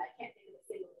I can't think of a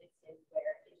single instance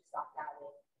where it just stopped out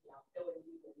and no one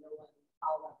knew and no one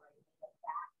followed up or anything like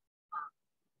that.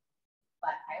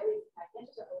 But my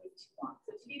answers are always too long.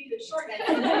 So to give you the short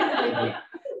answer to that,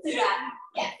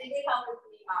 yes, it did help with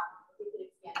me. We could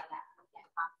expand on that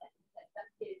concept because some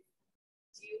kids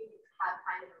do have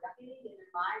kind of a reckoning in their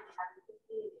mind. They have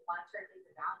empathy and they want to turn things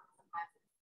around. Sometimes it's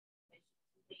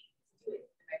too late to do it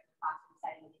in the regular classroom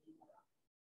setting and they need more.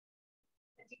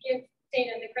 And to give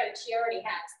Dana the credit she already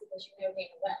has, because you know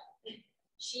Dana well.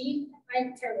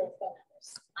 I'm terrible with phone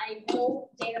numbers. I know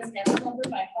Dana's next number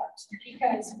by heart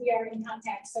because we are in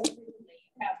contact so frequently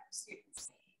about her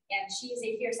students. And she is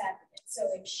a fierce advocate. So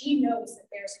if she knows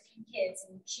that there's a few kids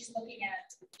and she's looking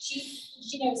at,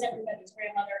 she knows everybody's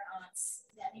grandmother, aunts,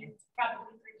 I mean,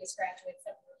 probably previous graduates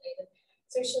that were related.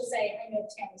 So she'll say, I know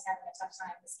Tammy's having a tough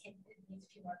time. This kid needs a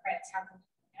few more credits. How can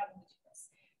we do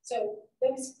this? So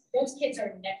those kids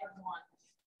are never gone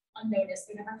unnoticed.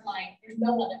 They're never flying. There's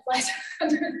no one that flies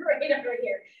under the radar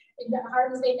here. As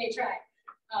hard as they may try,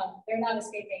 they're not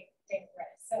escaping taking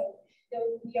credits. So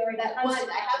we are that one.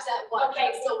 I have that one.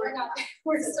 Okay, so we're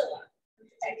still on.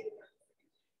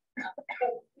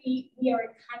 But we are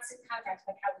in constant contact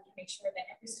about how we can make sure that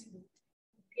every student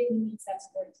really needs that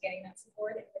support, is getting that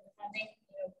support, and with the funding,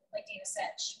 you know, like Dana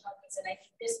said, she said, I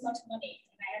need this much money,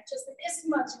 and I have just this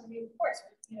much, and of course,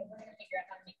 you know, we're going to figure out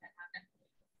how to make that happen.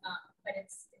 But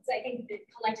it's I think the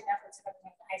collective efforts of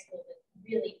everyone at the high school that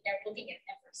really they're looking at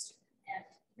efforts, and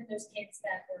even those kids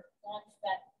that were on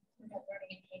that remote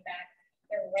learning and came back,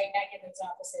 they're right back in those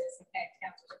offices, and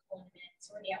counselors are pulling them in,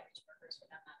 so are the outreach workers for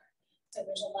that matter. So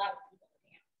there's a lot of people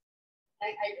looking at.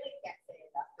 I really can't say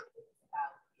enough about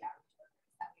the outreach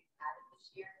workers that we've had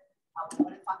this year. I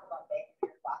want to talk about Bank of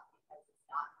New York Block because it's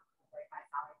not a very high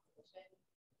salary position,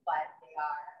 but they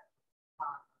are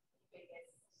the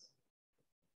biggest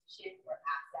shift or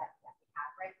asset that we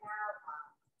have right now.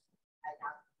 I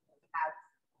know we have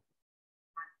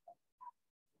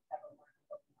several more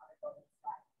people in other buildings,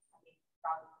 but I think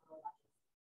probably a little less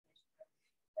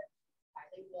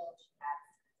bilingual. She has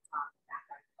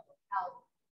background in public health.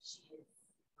 She is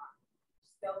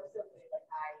so good.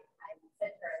 Like I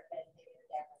said to her and maybe the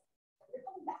day, like, we're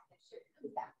coming back next year,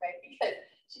 coming back, right? Because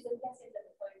she's like, yes, we're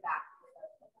going back with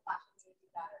the classroom we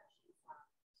got her. She's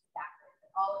back there.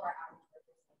 But all of our outreach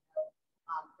workers, you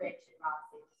know, Rich and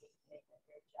Ross, they're just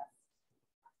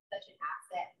such an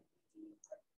asset.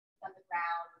 On the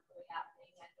ground, going out,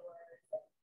 being outdoors, and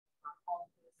all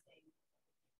of those things.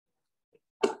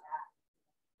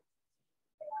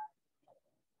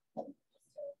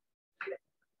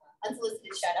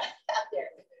 Unsolicited shout out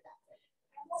there.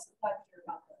 I'm also glad to hear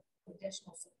about the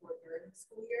additional support during the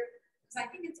school year, because I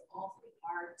think it's awfully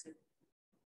hard to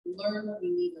learn what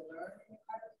we need to learn in a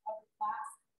public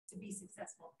class to be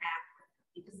successful at it.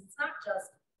 Because it's not just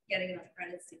getting enough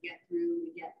credits to get through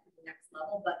the next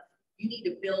level, but you need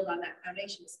to build on that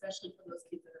foundation, especially for those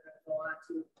kids that are going to go on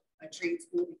to a trade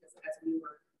school, because as we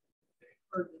were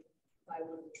heard by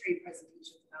one of the trade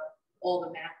presentations about all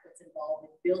the math that's involved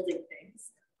in building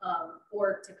things,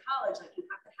 or to college, like you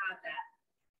have to have that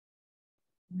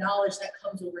knowledge that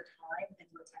comes over time and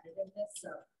repetitiveness.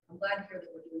 So I'm glad to hear that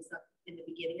we're doing stuff in the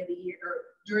beginning of the year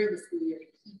or during the school year to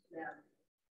keep them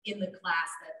in the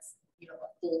class that's, you know, a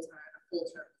full term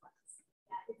class.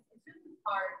 Yeah, it's really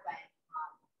hard when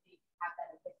they have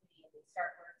that epiphany and they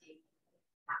start working,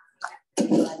 not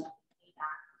may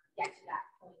not get to that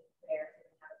point where they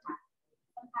have a path.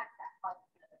 Sometimes that causes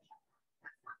another shutdown.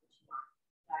 That's not what you want.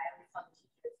 So I always tell the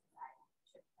teachers that I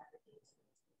should never do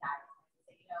diet.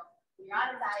 Say, you know, when you're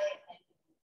on a diet and you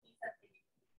eat something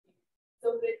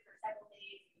so good for several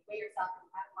days, you weigh yourself and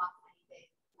you haven't lost anything.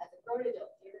 As a grown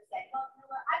adult, you're saying, well, you know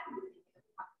what, I can do anything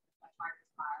with much harder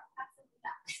tomorrow. Absolutely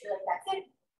not. You're like, that's it.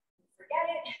 Forget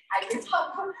it. I can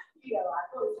talk, you know, I'm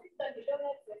going to Sunday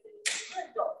donuts with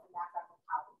an adult, and that's not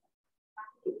how we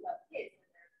think about kids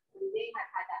when they have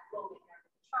had that moment and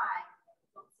they're trying and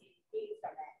don't see any gains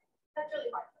from it. That's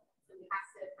really hard for them. So we have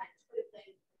to kind of put a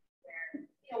thing where,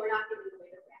 you know, we're not giving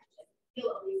away the reaction. He'll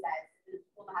always says,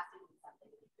 we'll have to do something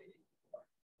we couldn't do before.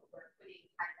 But we're putting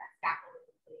kind of that scaffolding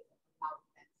in place and allowing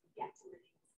them to get to where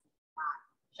they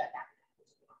shut down.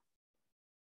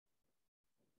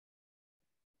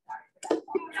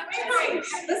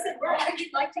 Listen,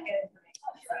 we'd like to get information.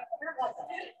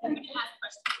 We can ask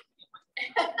questions.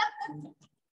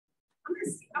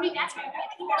 I mean, that's right.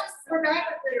 We're back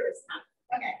at literacy.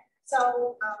 Okay,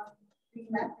 so we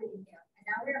left the email, and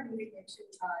now we're moving into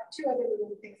two other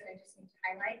little things that I just need to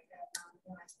highlight that I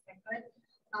could.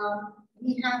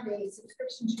 We have a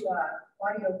subscription to our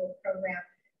audiobook program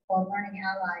called Learning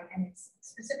Ally, and it's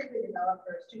specifically developed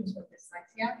for students with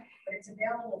dyslexia, but it's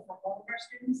available for all of our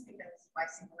students because I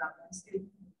single out one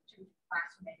student to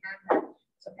classroom may have that,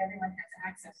 so everyone has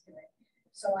access to it.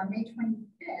 So on May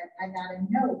 25th, I got a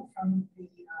note from the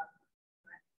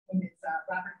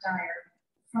Robert Dyer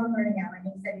from Learning Ally, and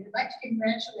he said he would like to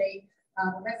congratulate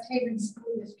the West Haven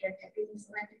School District at being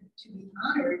selected to be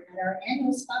honored at our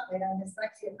annual Spotlight on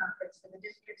Dyslexia Conference for the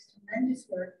district's tremendous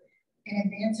work in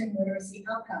advancing literacy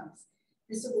outcomes.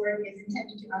 This award is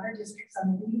intended to honor districts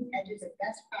on the leading edges of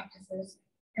best practices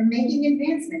and making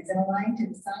advancements that align to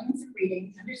the science of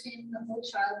reading, understanding the whole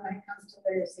child when it comes to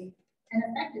literacy, and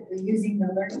effectively using the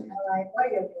Learning Ally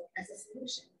audiobook as a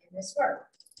solution in this work.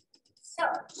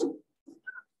 So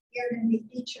we are going to be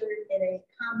featured at a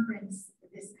conference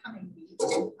this coming week.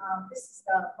 This is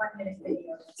the 1-minute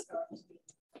video that's going to be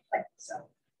played. So,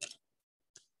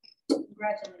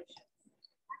 congratulations.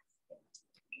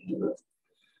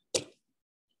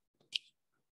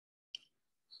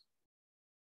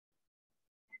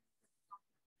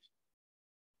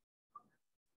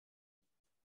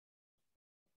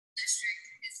 District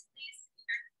is pleased to be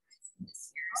recognized in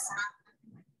this year's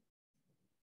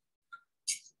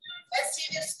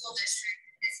West School District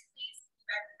is pleased to be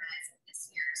recognized in this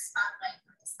year's Spotlight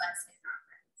for Dyslexia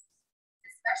Conference.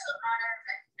 This special honor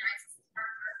recognizes the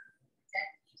hard work and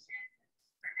dedication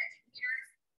for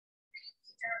educators,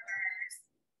 teacher learners,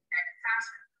 and a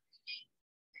passion for reading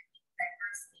and meeting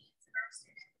diverse needs of our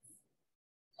students.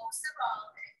 Most of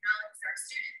all, it acknowledges our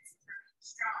students for being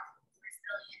strong,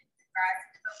 resilient, and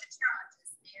rising above the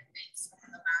challenges they have faced over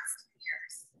the last 2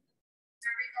 years.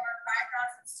 Serving over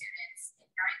 5,000 students in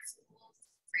 9 schools,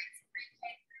 grades pre-K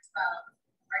through 12,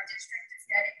 our district is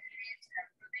dedicated to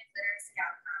improving literacy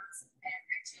outcomes and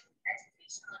enriching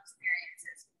educational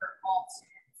experiences for all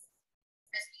students.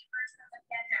 As we emerge from the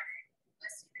pandemic,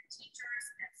 West Haven teachers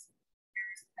and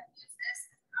leaders have used this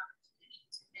as an opportunity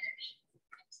to innovate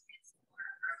and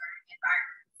transform our learning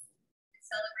environments and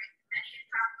celebrate the many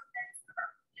accomplishments of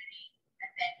our community and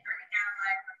thank Learning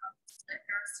Ally for helping to lift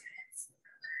our students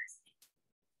through literacy.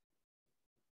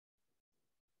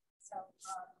 So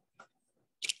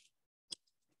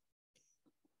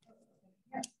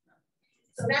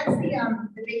that's the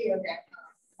video that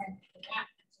went for that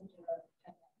particular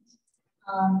event.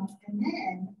 And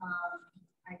then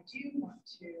I do want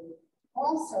to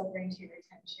also bring to your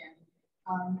attention,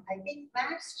 I think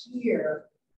last year,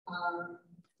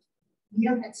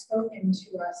 Neil had spoken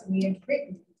to us and we had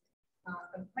written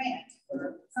a grant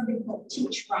for something called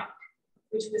Teach Rock,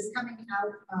 which was coming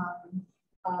out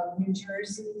of New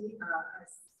Jersey,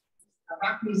 a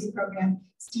rock music program.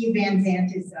 Steve Van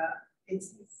Zandt is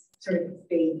it's sort of his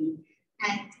baby.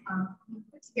 And we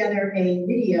put together a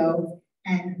video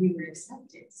and we were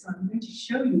accepted. So I'm going to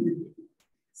show you the video.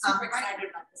 Super excited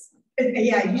about this one.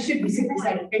 Yeah, you should be super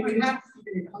excited. And you have to keep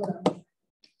it in. Hold on.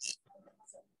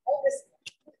 Hold this.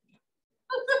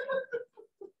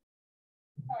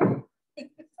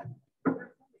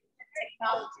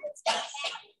 Technology.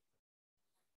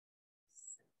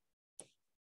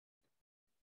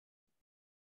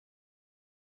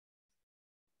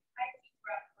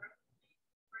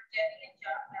 Debbie and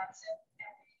John Madsen,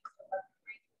 and we used to love the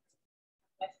great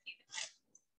West Haven.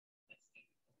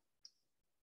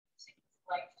 Sings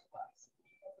life to us.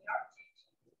 We are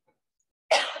changing.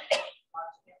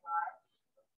 Watching it live,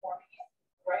 performing it,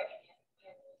 writing it,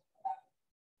 and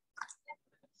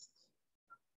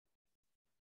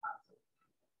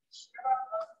share our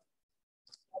love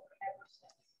over ever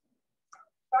since.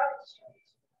 Try to share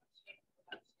these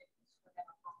with our students within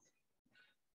a home.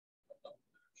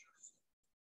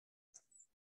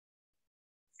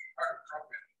 Our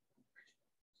program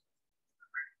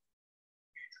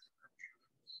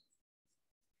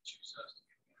choose us to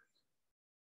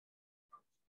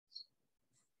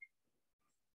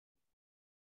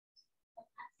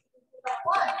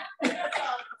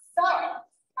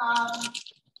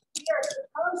We are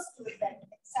supposed to have been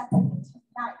accepted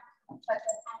tonight, but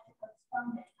they had to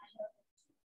postpone it. I know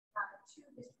that 2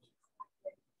 districts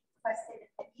requested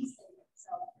at least a week,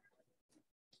 so.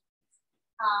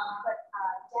 But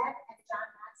Deb and John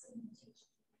Madsen, who teach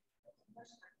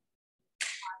English,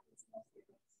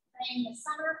 playing this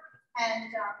summer,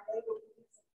 and they will be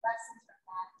using lessons from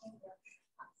that in their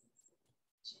classes,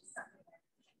 which is something that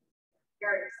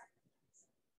very exciting.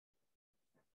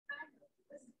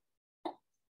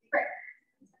 Great.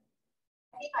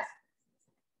 Any questions?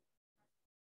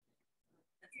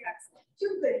 Excellent.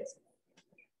 Too good.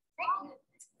 Thank you.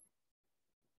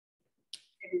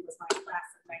 It was my class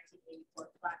of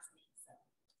 1984 classmate, so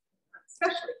I'm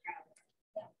especially proud of her.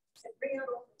 Yeah. So bring out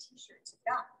all the t-shirts you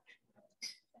got.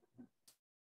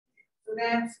 So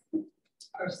that's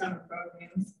our summer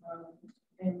programs,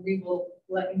 and we will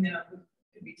let you know who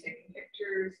could be taking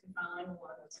pictures and find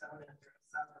what is going on during the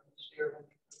summer and share when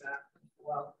we come back as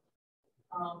well.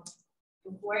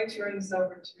 Before I turn this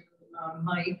over to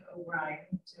Mike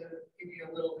O'Brien to give you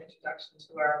a little introduction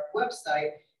to our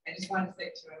website, I just wanted to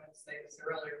say to him and say this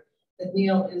earlier that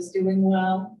Neil is doing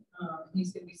well.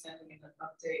 He's going to be sending me an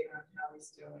update on how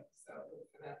he's doing. So look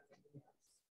for that.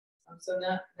 So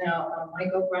now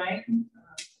Mike O'Brien,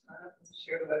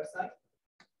 share the website.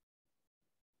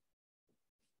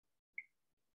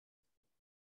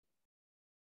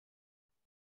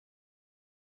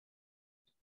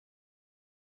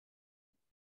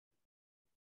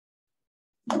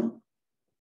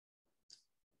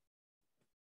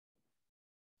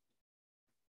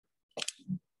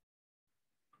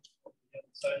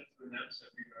 excited to announce that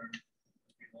we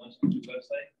launched a new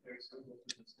website very soon. We'll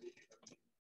do this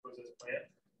process plan.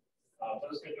 So I'm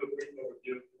just going to do a brief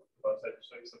overview of the website to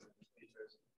show you some of the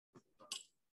features.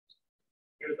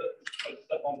 Here's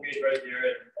the home page right here,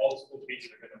 and all the school pages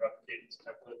are going to replicate this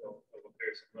template. They'll look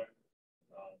very similar.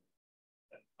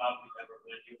 At the top, we have our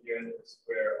menu here. This is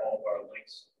where all of our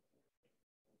links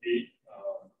will be.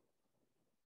 And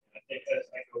I think as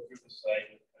I go through the site,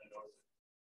 I notice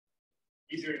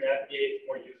it's easier to navigate,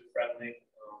 more user friendly.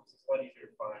 It's a lot easier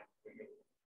to find.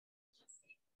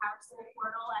 Our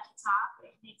portal at the top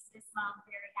makes this mom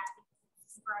very happy.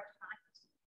 It's super iconic.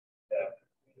 Yeah.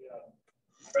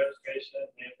 Registration,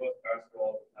 handbook, our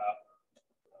school at the top.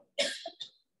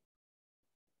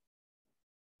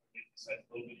 Make the site a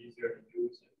little bit easier to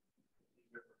use and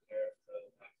easier to prepare for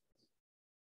the access.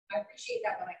 I appreciate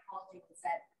that when I called you and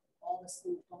said all the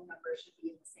school phone numbers should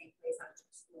be in the same place on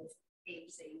the school page,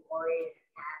 so you already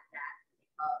had that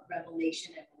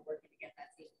revelation, and we're working to get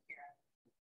that taken care of.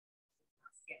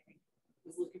 I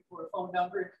was looking for a phone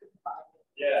number and couldn't find it.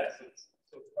 Yeah, so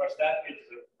our staff pages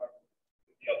are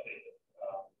the updated.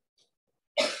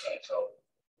 So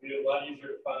we do a lot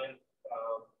easier to find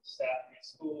staff in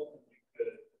school. You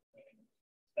could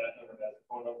staff member has a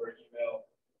phone number, email,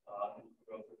 and you can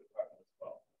go through the department as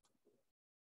well.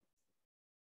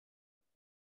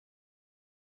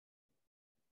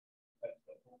 That's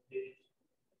the home page.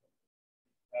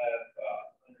 Have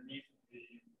underneath the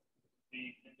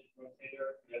image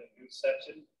rotator, we have a news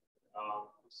section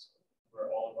where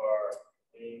all of our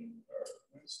main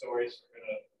news stories are going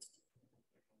to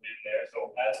live there.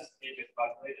 So as this page is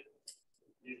populated,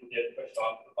 these will get pushed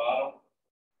off to the bottom,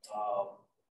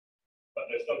 but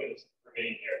they're still going to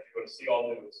remain here. If you go to see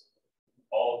all news,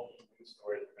 all of the news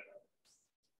stories are going to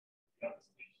be on this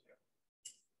page here.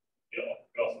 You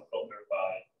can also filter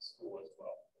by school as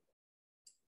well.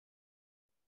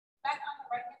 That on the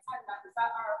right hand side, is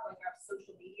that our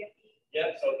social media feed?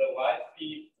 Yeah, so the live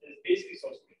feed is basically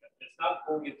social media. It's not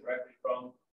pulling it directly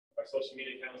from our social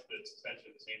media accounts, but it's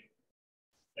essentially the same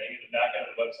thing. In the back end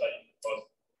of the website, you can post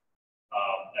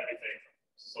everything from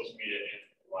social media and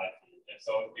live feed. And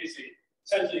so basically,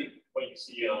 essentially what you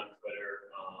see on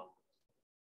Twitter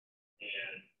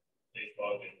and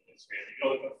Facebook and Instagram. You can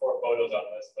only put 4 photos on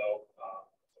this though.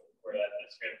 Where that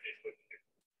Instagram and Facebook you can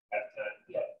have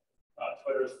 10. Yeah.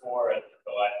 Twitter is 4 and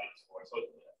the live feed is 4. So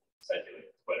essentially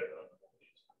Twitter on the whole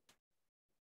page.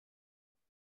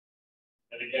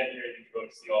 And again, here you can go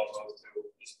to see all those too.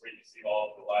 Just where you can see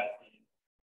all of the live feed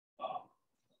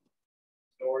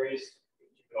stories.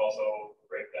 You can also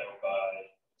break down by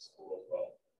school as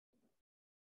well.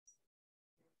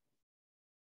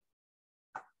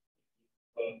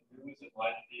 The news and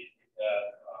live feed, we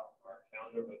have our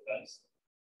calendar of events.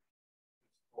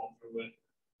 Going through it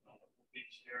on the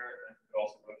page here, and you can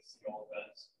also go to see all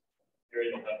events. Here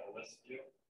you'll have a list view.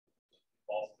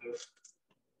 Also do.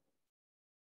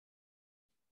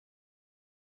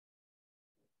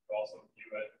 Also view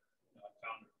it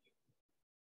calendar view.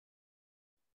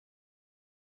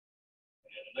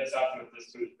 And a nice option with this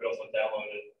too is you could also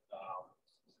download it to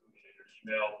your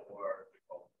email or your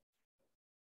phone.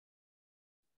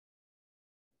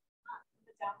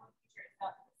 The download feature is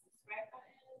that the subscribe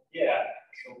button? Yeah,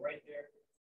 so right there.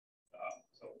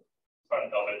 So it's hard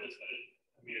to tell, but to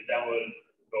download it,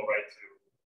 go right to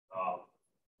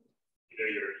either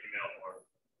your email or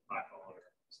iPhone or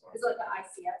smartphone. Is it like the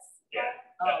ICS? Yeah.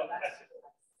 Oh, that's really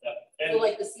nice. Yeah. So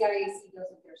like the CIAC does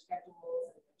with their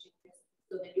schedules and their changes,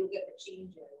 so then you'll get the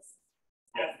changes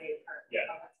as they occur.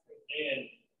 Yeah. Oh, that's great. And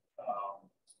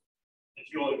if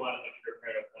you only want to, if you're a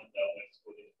parent of one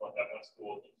school, you just want that one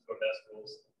school, you can go to that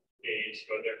school's page,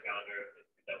 go to their calendar, and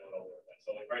download all their events.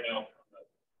 So like right now,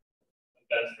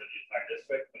 events for the entire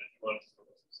district, but if you want to go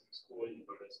to a specific school, you can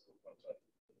go to the school website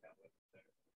and download it there.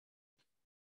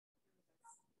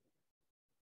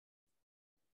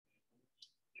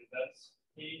 The events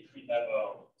page, we have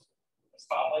a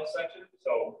spotlight section.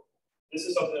 So this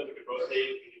is something that we could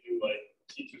rotate. We could do like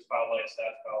teacher spotlight,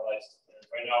 staff spotlights. And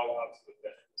right now, obviously, with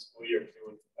the school year,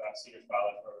 we're doing senior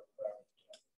spotlight for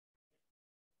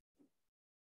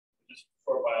just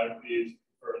short biographies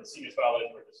for the senior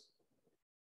spotlight. We're just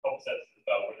a couple sentences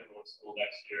about where they're going to school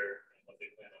next year and what they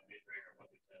plan on majoring or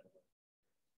what they plan on doing.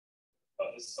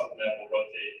 This is something that will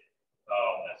rotate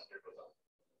as the year goes on.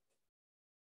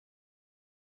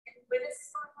 And when is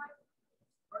this online?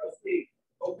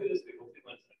 Hopefully this week, hopefully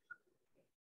Wednesday.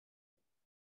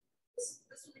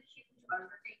 This was a huge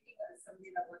undertaking as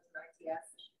somebody that works in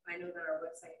ITS. I know that our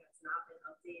website has not been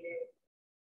updated.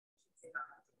 I should say not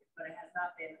updated, but it has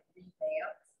not been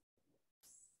revamped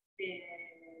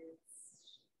since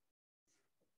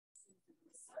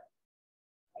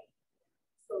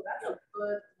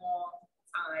good long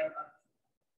time of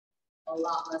a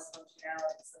lot less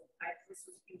functionality. So this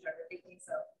was a huge undertaking.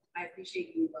 So I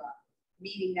appreciate you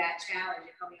meeting that challenge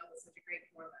and coming up with such a great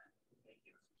format. Thank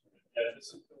you. Yeah,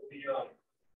 this will be a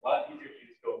lot easier to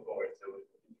use going forward. So we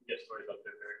can get stories up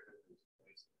there very quickly.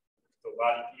 So a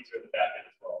lot easier in the back end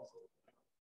as well. So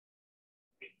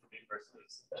me personally,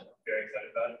 I'm very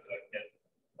excited about it. But I can get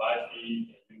live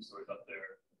feed and news stories up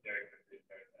there very quickly,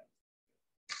 very fast.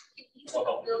 Can you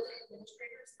build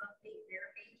administrators update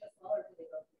their page as well, or do they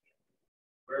go through you?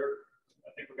 I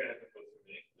think we're gonna have to go through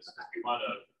me. Just because we want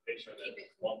to make sure that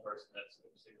it's one person that's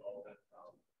overseeing all of it. So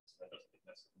that doesn't mean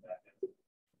that's in the back end.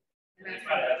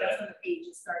 And that's when the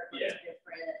pages start looking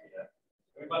different. Yeah.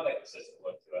 We might like consistent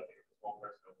look too. I think if it's one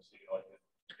person overseeing all of it,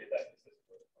 get that consistent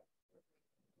look.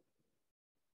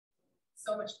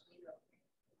 So much to do.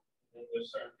 And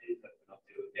there's certain pages that we don't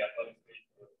do. The athletics page,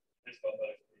 the physical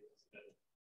athletics page,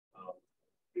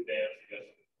 good dance, you got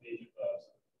some page, some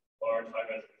large high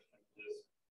resolution images.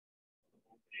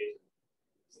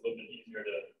 It's a little bit easier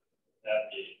to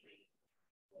navigate.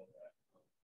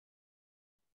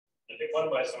 I think one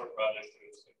of my summer projects too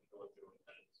is going through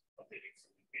and updating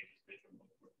some of these pages based on what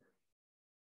we're doing.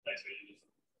 Nice way to use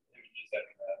some images that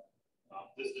we have.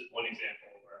 This is one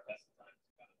example where it has some time to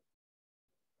kind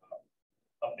of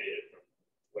update it from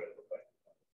what it looked like.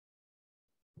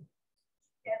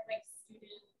 Get like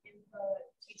student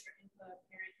input, teacher input,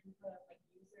 parent input, like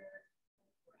user.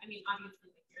 I mean,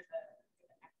 obviously, like you're the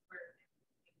expert,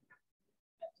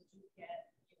 but did you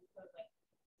get input like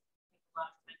a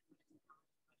lot of times when it's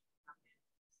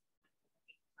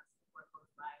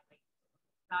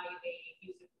evaluating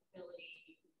user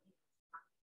ability,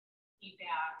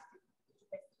 feedback.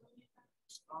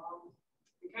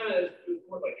 We kind of it was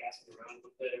more like asking around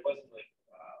with it. It wasn't like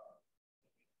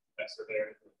expert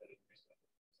there.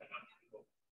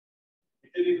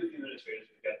 We did meet with the administrators.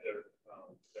 We got their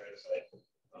insight.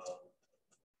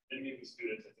 Didn't meet with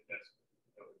students. I think that's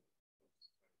but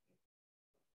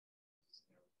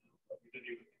we did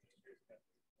meet with the administrators.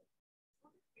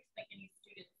 Like any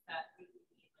students that we would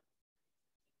be like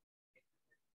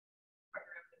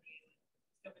partner up with you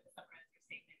over the summer as you're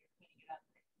saying that you're cleaning it up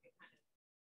and you kind of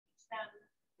teach them.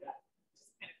 Yeah.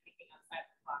 Just kind of thinking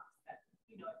outside the box that,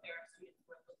 you know, if there are students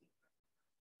who are looking for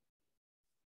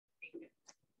they could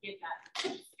give that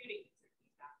student user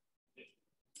feedback. Yeah,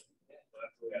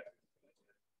 absolutely.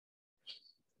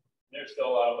 There's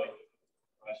still a lot of like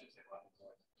I should say a lot of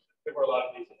there were a lot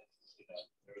of pages. You know,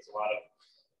 there was a lot of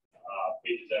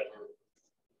pages that were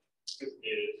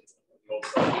duplicated in the old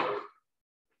stuff.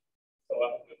 So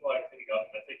there's a lot of cleaning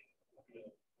up, and I think you know,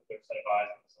 there's a set of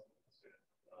eyes on some of the students.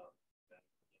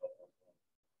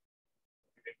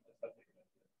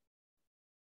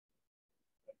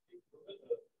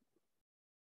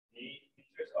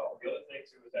 The other thing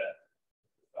too is that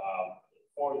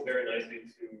forms very nicely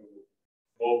to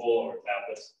mobile or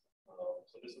tablets.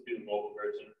 So this would be the mobile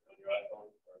version on your iPhone.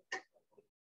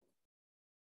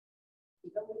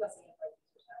 Don't leave us in the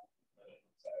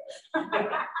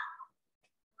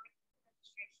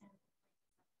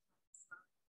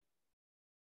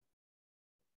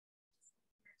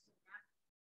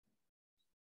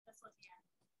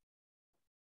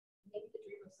maybe the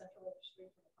dream of central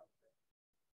registration.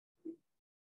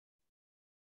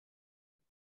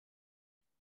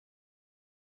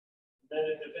 Then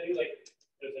if there's any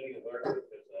there's any alerts, if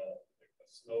there's a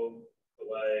snow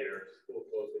delay or school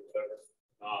closed or whatever,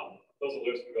 those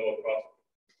alerts can go across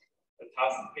the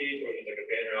top of the page, or there's like a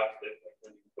banner opposite, like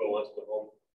when you go onto the home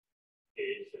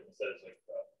page and it says like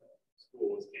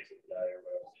school is canceled today or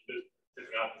whatever. So there's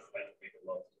different options that you can make it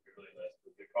look really nice.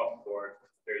 But across the board,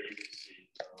 very easy to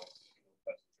see.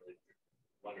 That's really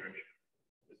wondering if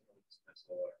this is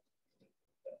slower.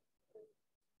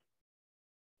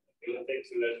 The other thing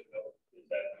too that you know is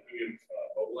that I'm doing a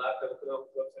mobile app that will put on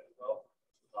the website as well.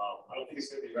 I don't think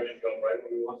it's going to be ready to go right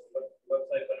when we launch the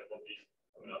website, but it will be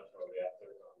coming out shortly after.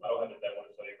 I don't have a demo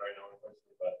to show you right now,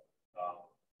 unfortunately, but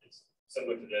it's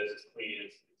similar to this. It's clean.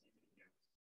 It's easy to use.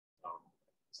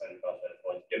 Excited about that as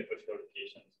well. You get push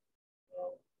notifications.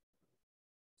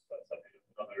 That's something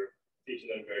another feature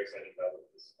that I'm very excited about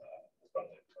with this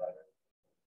content provider.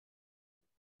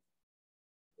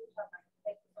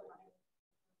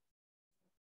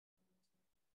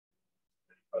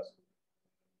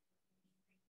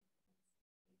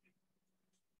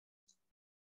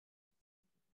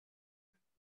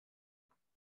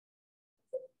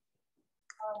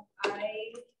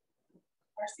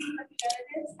 Our city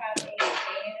representatives have a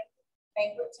band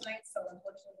banquet tonight, so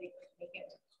unfortunately they couldn't make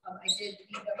it. I did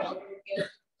leave them a little gift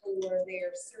for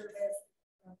their service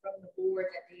from the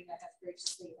board that Dana has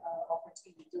graciously offered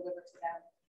to deliver to them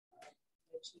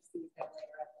when she sees them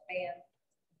later at the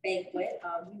banquet.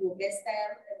 We will miss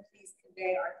them, and please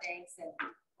convey our thanks and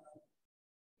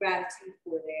gratitude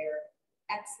for their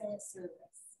excellent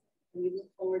service. And we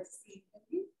look forward to seeing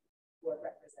you, board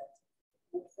representatives.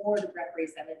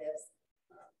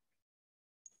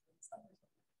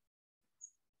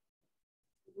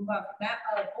 Move on from that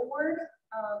board.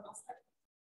 I'll start.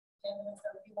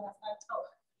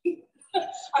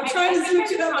 I'm trying to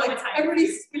switch it up. Like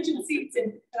everybody's switching seats,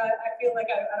 and I feel like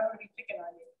I don't want to be picking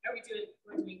on you. Are we doing?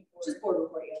 We're doing board. Just board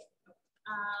report, yeah.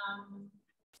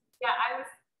 Yeah,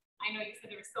 I know you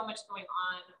said there was so much going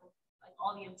on, like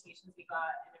all the invitations we got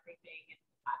and everything. And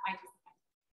I just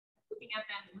looking at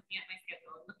them, looking at my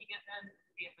schedule, looking at them,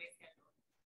 looking at my schedule.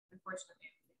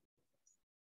 Unfortunately.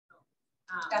 So,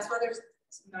 that's why there's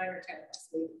 9 or 10 of us.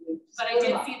 But I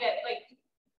did see that like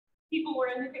people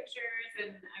were in the pictures,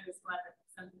 and I was glad that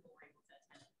some people were able to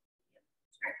attend.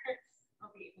 Yeah,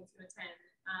 I'll be able to attend.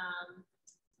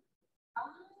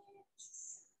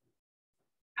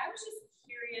 I was just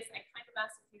curious. I kind of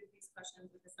asked a few of these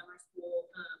questions with the summer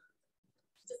school.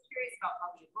 Just curious about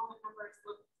how the enrollment numbers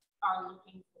are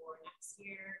looking for next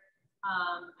year,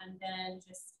 and then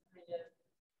just kind of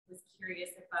was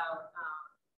curious about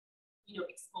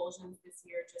expulsions this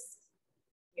year, just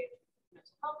with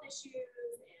mental health issues,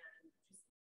 and just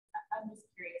I'm just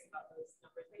curious about those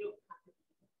numbers. They don't have to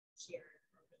be shared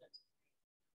or presented.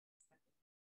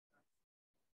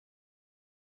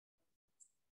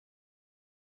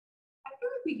 I feel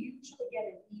like we usually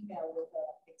get an email with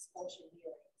expulsion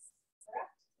hearings,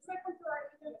 correct? Does that come through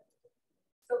our email?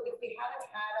 So if we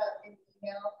haven't had an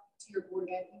email to your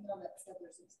board event email that said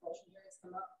there's expulsion hearings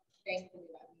come up, thankfully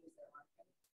that means they're on.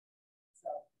 So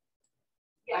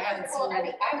yeah, I haven't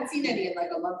seen any in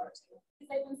like a month or two. Because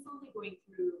I've been slowly going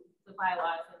through the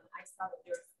bylaws, and I saw that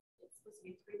it's supposed to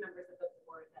be 3 members of the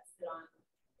board that sit on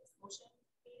expulsion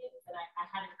meetings, and I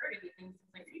hadn't heard anything. So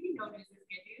like, maybe no news is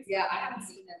good news. Yeah, I haven't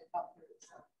seen any come through.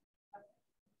 So.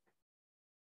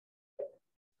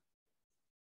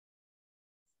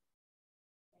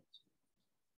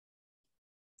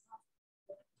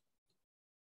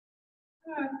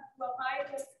 Well, I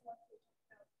just want to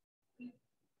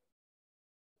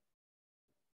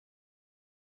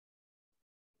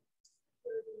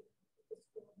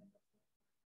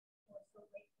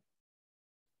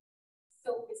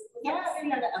So was that a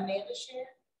video that Amanda shared?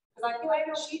 Because I feel like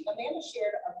Amanda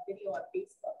shared a video on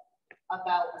Facebook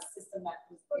about a system that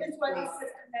was in place.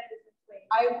 system that is in place.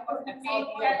 I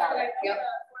about it. Yep.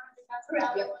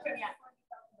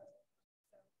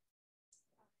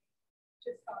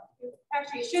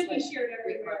 Actually, it should be shared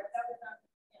everywhere. That was not,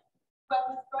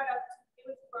 but it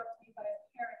was brought to me by a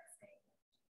parent saying.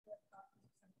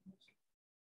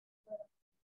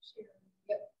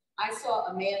 Yep. I saw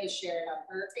Amanda share it on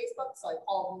her Facebook, so I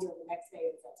called her the next day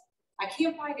and said, I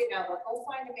can't find it now, but go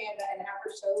find Amanda and have her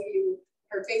show you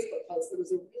her Facebook post. It was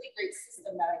a really great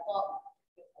system that I thought,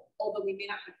 although we may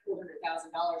not have $400,000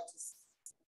 to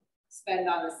spend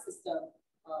on a system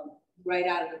right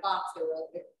out of the box, there were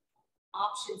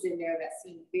options in there that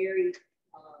seemed very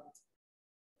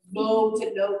low to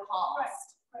no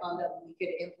cost that we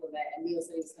could implement. And Neil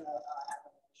said he's going to have a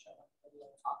show up and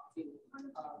we'll talk to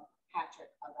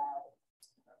Patrick about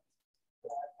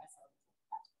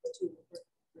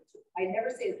I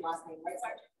never say his last name, right?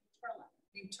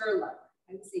 Uterla.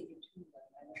 I would say Uterla.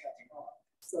 I know that's wrong.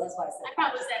 So that's why I said I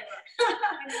probably said it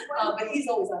wrong. but he's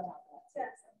always on top of that.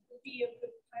 Yes, it would be a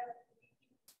good pilot for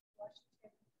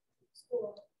Washington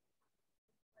School.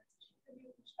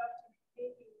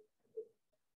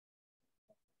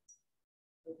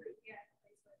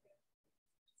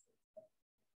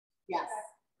 Yes.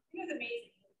 It was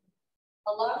amazing.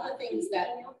 A lot of the things that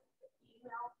I can send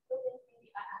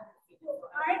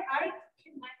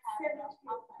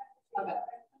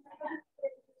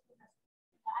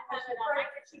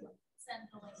it to you.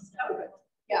 Okay.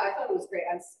 Yeah, I thought it was great.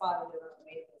 I spotted it on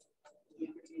amazing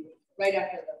right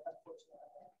after the unfortunate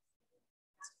event.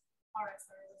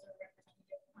 RSRs are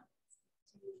representative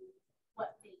to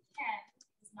what they can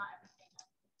is not everything.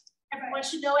 Everyone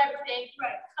should know everything.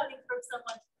 Right. Coming from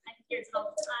someone I hear it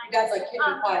all the time. That's like keep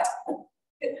it quiet.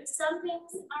 Some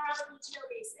things are on a regional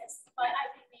basis, but I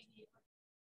think maybe it would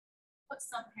put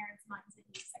some parents' minds at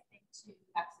ease, I think, to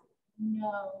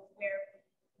know where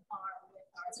we are with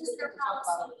our sister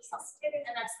policies.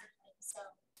 And that's the thing. So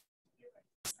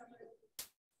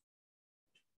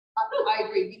I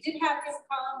agree. We did have him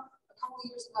come a couple of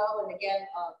years ago, and again,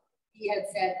 he had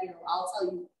said, I'll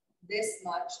tell you this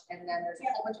much, and then there's a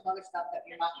whole bunch of other stuff that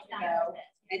you're not going to know,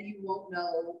 and you won't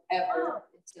know ever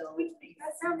until you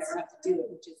never have to do it,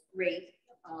 which is great.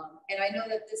 And I know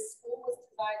that this school was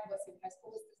designed, Weston High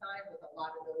School was designed with a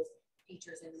lot of those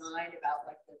features in mind about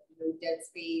like the dead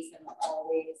space and the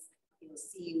hallways,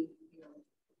 seeing,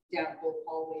 down both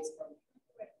hallways from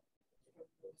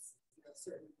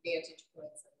certain vantage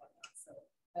points and whatnot. So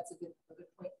that's a good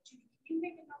point. Judy, can you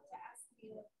make a note to ask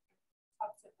me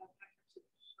talk to about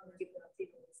give an update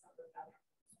on this number about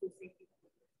school safety?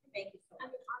 Thank you so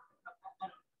much. I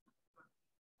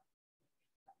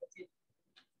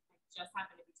just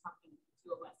happened to be talking to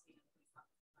a West Haven police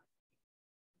officer.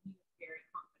 He was very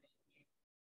confident in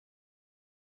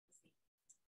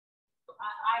so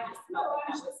I just felt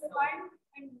like that was so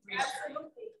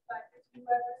absolutely, but if you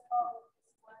ever saw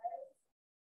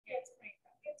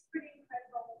it's pretty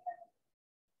incredible.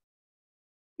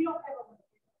 You don't ever want to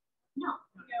do that. No.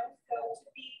 So to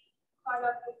be caught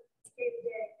up with day to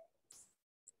day,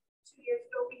 2 years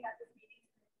ago we had this meeting.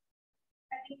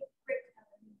 I think it's great to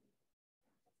have a meeting.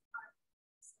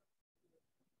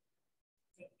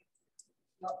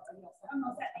 I'm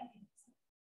all set. Thank you.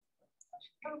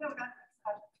 Oh, no, not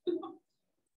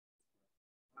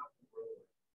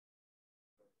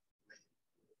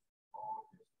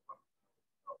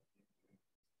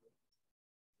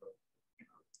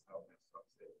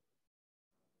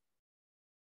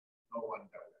No one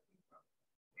does it.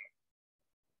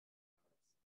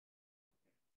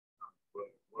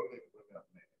 Really up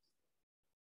next.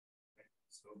 Thank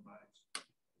you so much.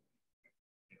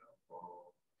 For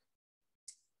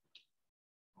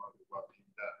all the work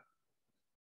you've done.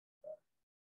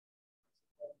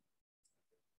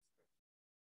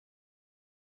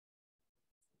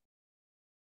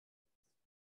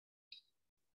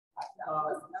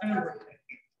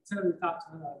 Senator talked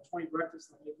to 20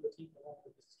 breakfasts on May 13th along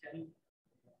with Mrs. Kenny.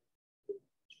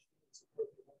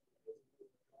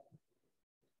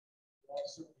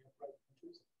 Certainly have bright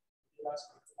futures. They asked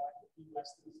me to provide the key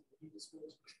lessons and the key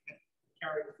schools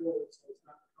carry it forward so it's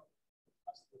not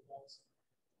us the adults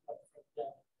up from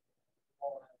them.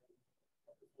 All have a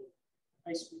wonderful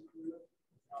high school career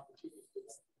and opportunity for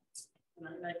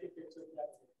them. And I think they took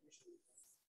that and appreciate it.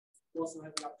 We also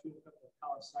had the opportunity to come to a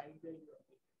college signing day here on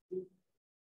May 15th.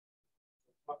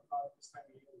 Talk about this time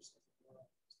of year or something going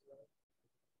on.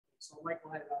 So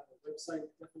Michael had it on the website.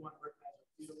 Definitely want to recognize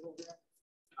our theater program.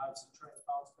 Obviously trying to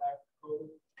bounce back from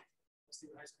COVID. West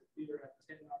Haven High School Theater had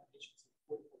 10 nominations in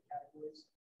 44 categories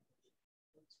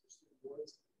for student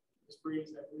awards. This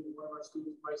brings, I believe, one of our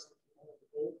students, Bryson, home with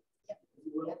the gold, if you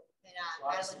will. Yep.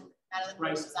 And Madeline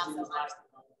Bryson was also last.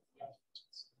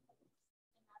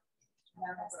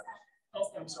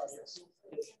 Oh, I'm sorry, yes.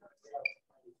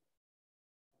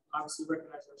 Obviously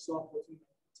recognize our softball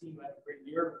team had a great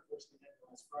year. Unfortunately, they ended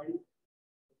last Friday.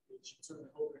 They should certainly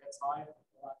hold their heads high and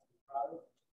a lot to be proud of.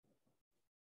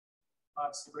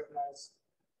 Obviously recognize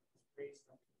raised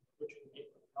Richard and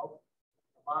April Help.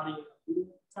 Amani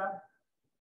tab.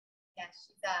 Yeah,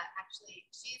 she's an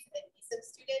ESIP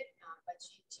student, but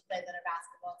she plays on a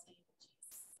basketball team.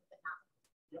 She's phenomenal.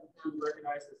 Yep, she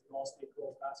recognized as the All-State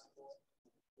Girls Basketball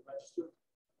Register.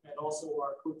 And also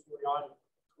our Coach Moriarty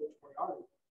was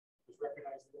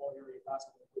recognized in all area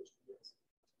basketball coach of the year.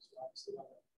 So obviously have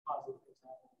a positive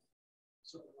example.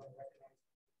 Certainly want to recognize.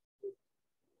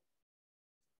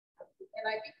 And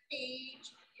I think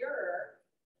Paige, you're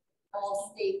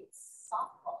all-state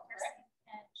softball, correct?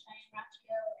 And Cheyenne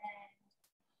Raccio and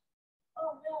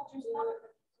oh no, there's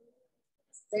another.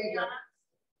 There you go.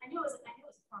 I knew it was a front.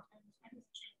 I knew it was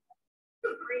a chain.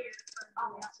 Great year for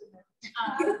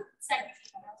second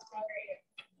season. That was a great year.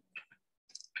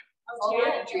 Oh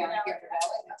yeah,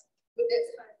 But this,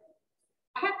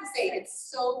 I have to say,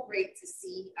 it's so great to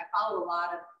see. I follow a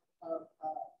lot of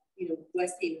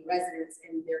West Haven residents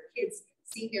and their kids,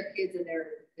 seeing their kids and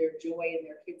their joy and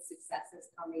their kids'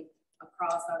 successes coming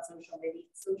across on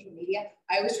social media.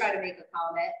 I always try to make a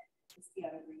comment.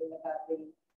 Reading about the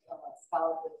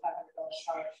scholarship, $500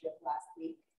 scholarship last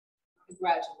week.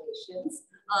 Congratulations.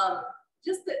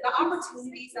 Just the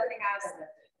opportunities that they have and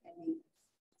the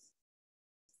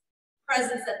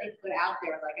presence that they put out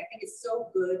there. Like, I think it's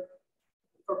so good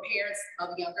for parents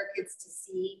of younger kids to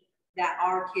see that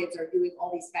our kids are doing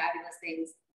all these fabulous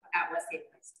things at West Haven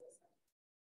High School.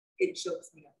 It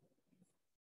chokes me up.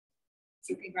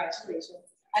 So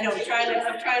congratulations. I know I'm trying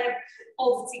to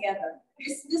hold it together.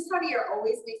 This time of year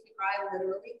always makes me cry,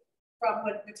 literally. From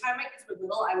when the time my kids were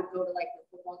little, I would go to like the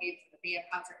football games or the band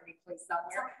concert or any place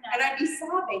somewhere, and I'd be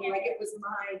sobbing like it was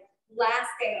my last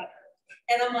day on earth.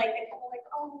 And I'm like,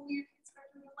 oh, your kids are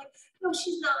doing. I'm like, no,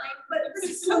 she's 9, but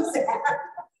this is so sad.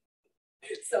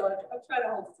 So I'm trying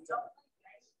to hold it together.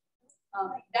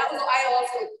 I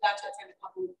also got to attend a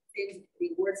couple of things.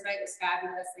 The awards night was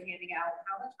fabulous. They're handing out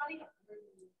how much money?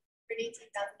 $175,000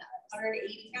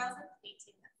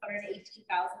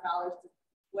 $118,000 to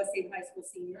West Haven High School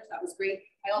seniors. That was great.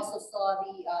 I also saw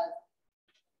the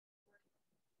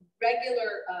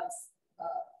regular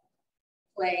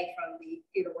play from the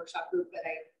theater workshop group, but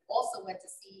I also went to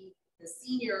see the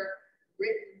senior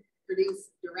written,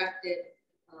 produced, directed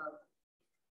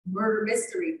murder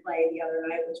mystery play the other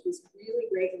night, which was really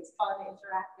great. It was fun,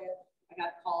 interactive. I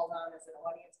got called on as an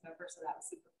audience member, so that was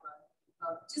super fun.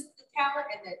 Just the talent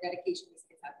and the dedication these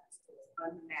kids have is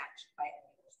unmatched by any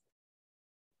others.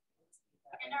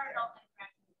 And our adult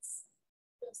interactions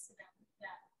goes to them.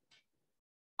 That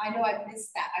I know I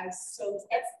missed that. I was so.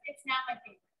 It's not my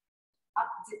favorite.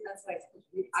 That's why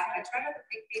I try not to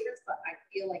pick favorites, but I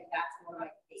feel like that's one of my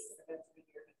favorite events of the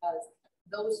year because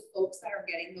those folks that are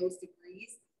getting those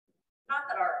degrees, not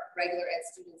that our regular ed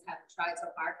students haven't tried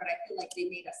so hard, but I feel like they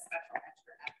made a special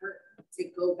extra effort to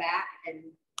go back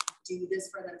and do this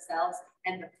for themselves,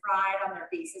 and the pride on their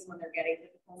faces when they're getting the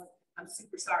diploma. I'm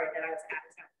super sorry that I was out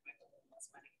of town for my diploma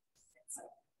money. So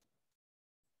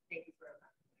thank you for that.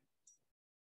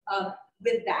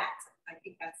 With that, I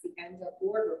think that's the end of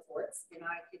board reports, and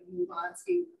I can move on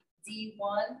to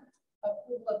D1,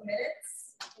 approval of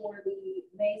minutes for the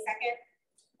May 2nd,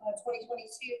 2022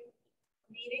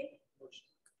 meeting.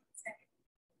 Second.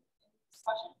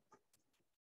 Discussion?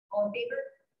 All in favor?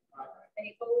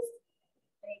 Any opposed?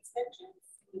 Any extensions?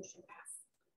 Motion passed.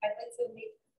 I'd like to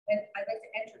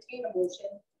entertain a motion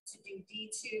to do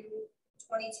D2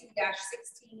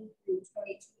 22-16 through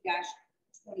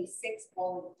 22-26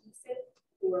 all inclusive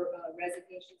for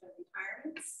resignations and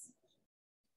retirements.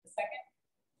 A second.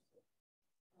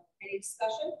 Any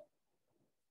discussion?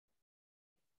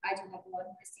 I do have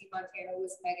one. Christine Montano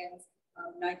was Megan's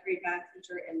 9th grade math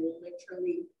teacher and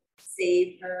literally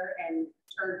saved her and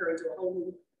turned her into a whole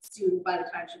new student by the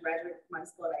time she graduated from my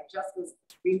school. And I just was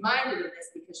reminded of this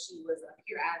because she was a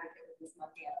peer advocate with Ms.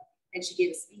 Montano, and she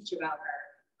gave a speech about her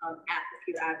at the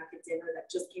peer advocate dinner that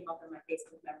just came up in my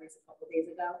Facebook memories a couple of days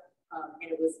ago.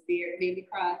 And it was very, made me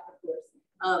cry, of course.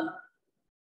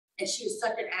 And she was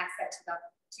such an asset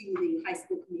to the high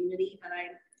school community. And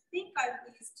I think I'm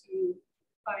pleased to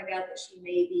find out that she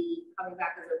may be coming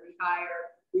back as a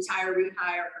rehire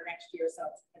for next year. So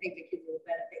I think the kids will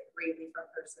benefit greatly from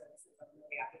her services. I'm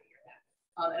really happy to hear that.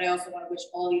 And I also want to wish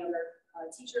all the other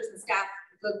teachers and staff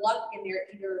good luck in their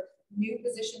either new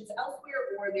positions elsewhere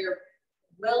or their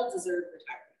well-deserved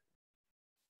retirement.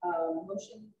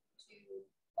 Motion to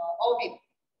all in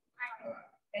favor?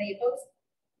 Any opposed?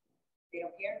 They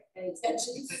don't care. Any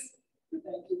extensions?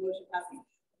 Thank you. Motion passes.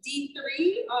 D3,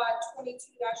 22-27 to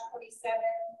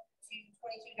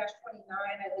 22-29.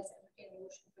 I'd like to entertain a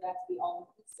motion for that to be all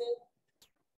inclusive.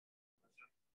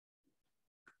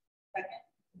 Second.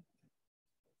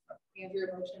 Andrew,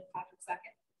 motion. Patrick,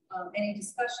 second. Any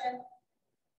discussion? I'm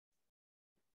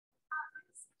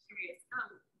just curious.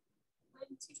 When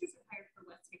teachers are hired for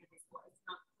West Haven High School, it's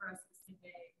not for a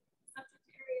specific subject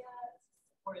area,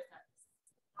 or is that?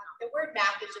 The word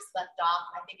math is just left off.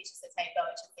 I think it's just a typo.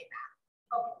 It should say math.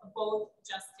 Oh, both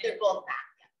just. They're both math.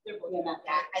 Yeah. They're both math.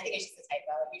 Yeah. I think it's just a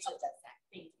typo. It usually does that.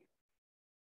 Thank you.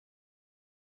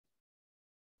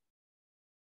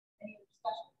 Any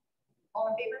discussion? All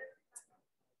in favor?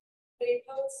 Any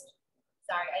opposed?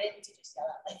 Sorry, I didn't teach you to yell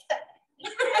out like that.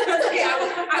 Okay,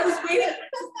 I was waiting.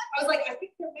 I was like, I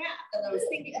think they're math, and I was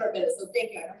thinking for a minute. So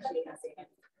thank you. I appreciate that statement.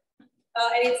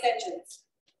 Any extensions?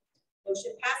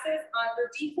 Motion passes. Under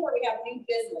D4, we have new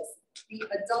business. The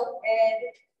adult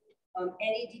ed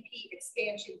NEDP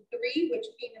expansion 3, which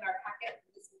came in our packet,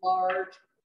 this large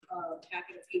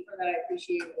packet of paper that I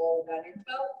appreciate all of that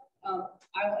info.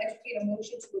 I will entertain a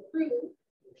motion to approve.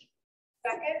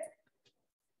 Second.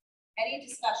 Any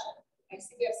discussion? I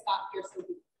see we have Scott here, so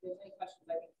if there's any questions,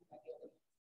 I think we might be able to.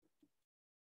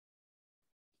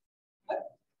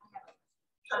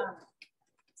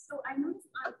 So I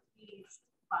noticed on page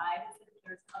 5 that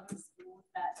there's other schools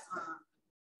that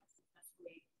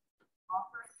successfully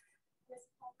offer this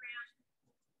program,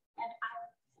 and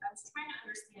I was trying to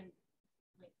understand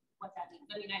like what that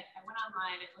means. I mean, I went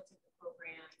online, I looked at the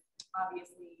program.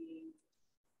 Obviously,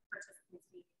 participants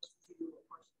need to do a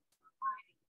portion of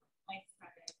life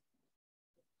credit is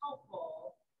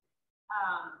helpful.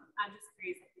 I'm just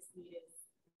curious if this need is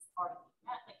part of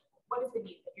that. Like, what is the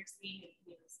need that you're seeing, and can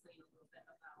you explain a little bit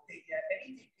about? Yeah,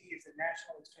 NEDP is a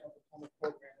National External Diploma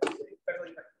Program. It's a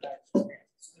federally recognized program.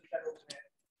 This is a federal grant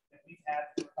that we've had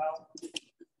for about 12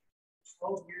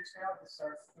 years now. This is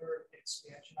our third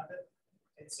expansion of it.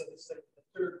 And so this is like the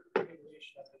third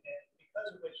iteration of it. And because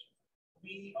of which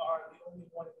we are the only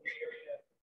one in the area,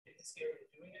 in this area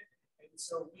doing it. And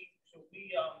so we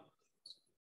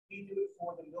We do it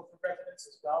for the Milford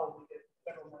residents as well, and we get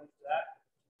federal money for that.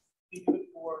 We do it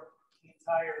for the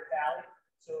entire valley,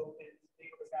 so in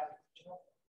Neighborhood Valley Regional,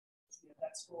 we have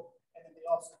that school, and then they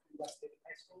also do West David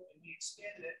High School, and we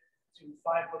expanded it to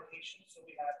 5 locations. So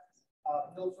we have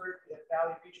Milford, we have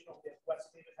Valley Regional, we have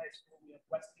West David High School, we have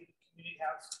West David Community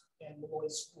House, and Malloy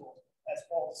School as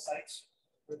all sites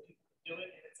where people can do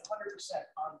it, and it's 100%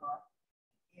 online.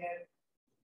 And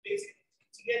basically,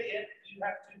 to get in, you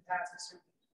have to pass a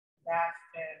certain math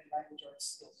and language arts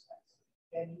skill set.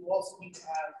 And you also need to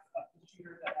have a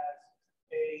computer that has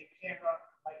a camera,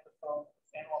 microphone,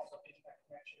 and also internet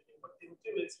connection. And what they will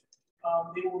do is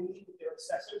they will meet with their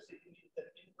assessors. They can meet with them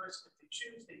in person if they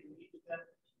choose. They can meet with them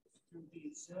through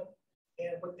the Zoom.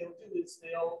 And what they'll do is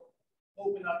they'll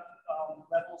open up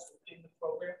levels within the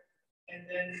program. And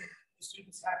then the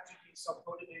students have to be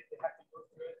self-motivated. They have to go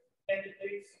through it. And if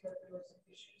they see that there are some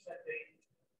issues, that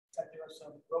there are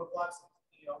some roadblocks,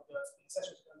 you know, the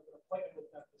assessors are going to make an appointment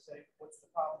with them to say, what's the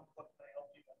problem? What can I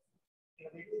help you with? You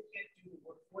know, they really can't do the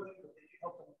work for them, but they can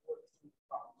help them work through the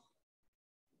problem.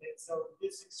 And so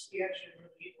this expansion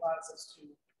really allows us to,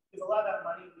 because a lot of that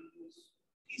money we use,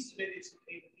 piece of it is to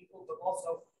pay the people, but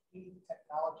also we need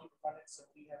technology to run it. So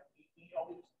we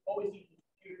always need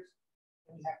computers,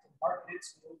 and we have to market it,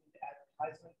 so we need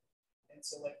advertisement. And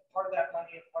so like part of that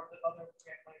money and part of the other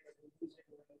grant money that we're using,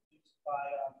 we're going to use by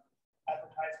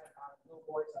advertisement on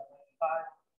billboards on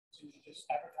 95 to just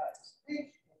advertise.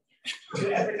 To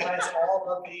advertise all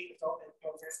of the development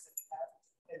programs that we have.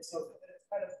 And so that's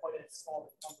kind of what it's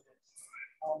all encompassed.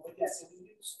 But yeah, so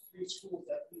we use 3 schools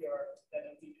that we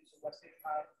use in West David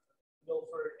High,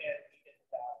 Milford, and in the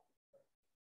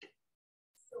Valley.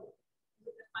 So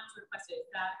with the funds requested,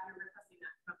 that you're requesting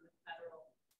that from the federal?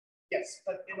 Yes,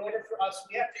 but in order for us,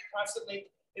 we have to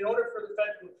constantly, in order for the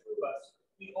federal to approve us,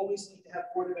 we always need to have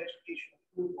Board of Education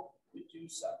approval to do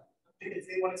so. Because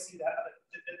they want to see that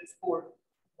this board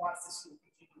wants to see the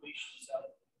continuation. So,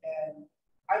 and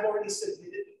I've already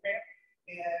submitted the grant,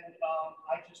 and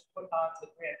I just put on the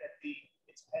grant that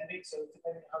it's pending. So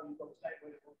depending on how you go tonight,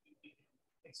 whether it will be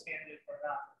expanded or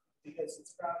not, because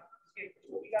it's around.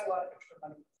 We got a lot of extra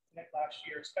money last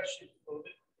year, especially with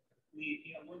COVID.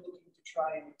 We're looking to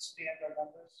try and expand our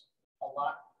numbers a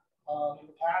lot. In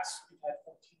the past, we've had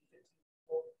 14, 15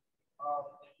 people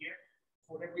a year.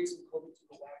 For whatever reason, COVID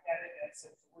took a whack at it, and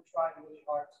so we're trying really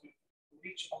hard to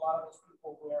reach a lot of those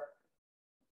people where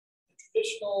the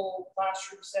traditional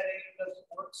classroom setting doesn't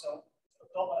work. So,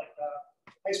 adult like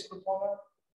high school diploma,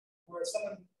 where if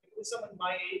it was someone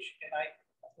my age and I'm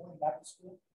going back to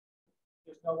school,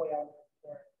 there's no way I would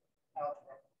learn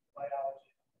algebra,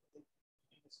 biology, and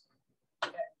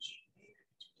GED could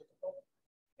be too difficult.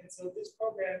 And so this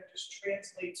program just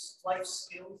translates life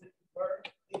skills that you learn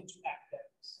into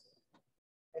academics.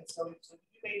 And so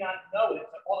you may not know it,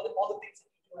 but all the things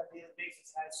that you do on a daily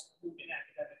basis has to do in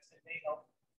academics, and they help.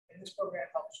 And this program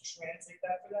helps translate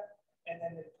that for them, and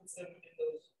then it puts them in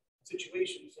those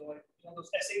situations. So like those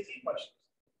SAT questions.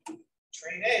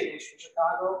 Train A is from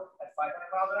Chicago at 500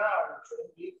 miles an hour.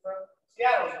 Train B from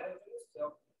Seattle.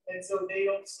 And so they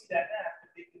don't see that math,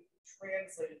 but they can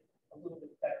translate it a little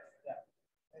bit better for them.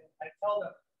 And I tell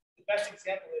them the best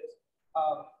example is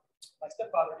my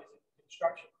stepfather is in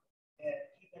construction, and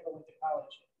he never went to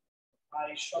college.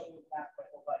 I struggled with math my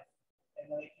whole life. And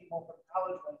then I came home from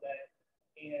college one day,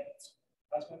 and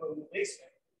I was going to go to the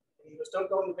basement. And he goes,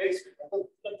 "Don't go in the basement." I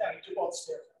looked down, he took all the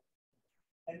stairs out.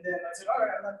 And then I said, "All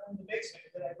right, I'm not going to the basement."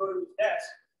 And then I go to his desk,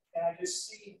 and I just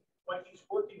see what he's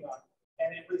working on.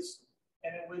 And it was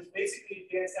basically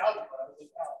advanced algebra. I was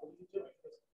like, "Wow, what are you doing?"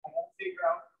 Because I have to figure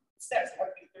out steps. I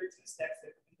have to be 13 steps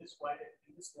that be this wide, that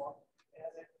be this long. And I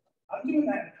was like, "I'm doing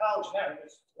that in college now." He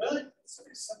goes, "Really? It's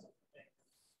very simple thing."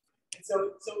 And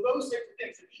so those types of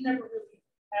things, he never really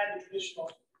had the traditional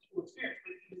school experience,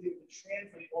 but he was able to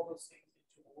translate all those things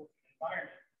into a working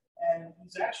environment. And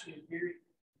he's actually a very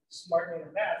smart man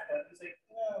in math, but he's like,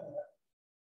 "No."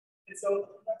 And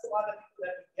so that's a lot of people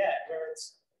that we get, where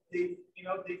it's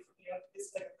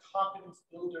it's like a confidence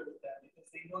builder with them, because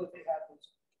they know that they have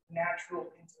those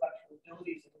natural intellectual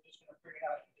abilities, and they're just going to bring it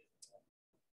out.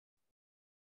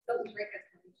 So great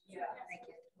explanation. Yeah, thank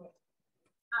you. So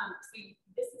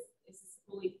this is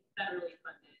fully federally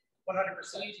funded. 100%.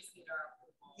 So you just need our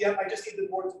approval. Yeah, I just need the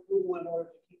board's approval in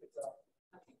order to keep it going.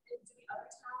 Okay. And do the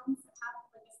other towns have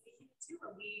like a station too,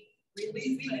 or we do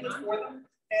it for them,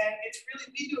 and it's really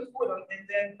we do it for them, and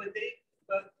then but they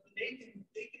can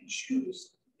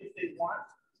choose if they want.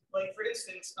 Like for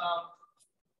instance,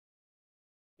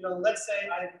 let's say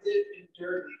I live in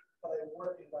Derby, but I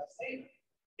work in West Haven.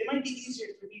 It might be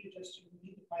easier for me to just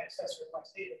meet with my assessor in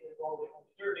West Haven and go all the way home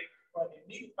to Derby, or I can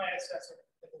meet with my assessor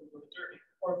and then go to Derby,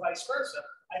 or vice versa.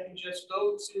 I can just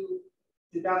go to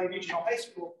the Valley Regional High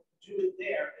School, do it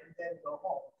there, and then go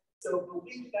home. So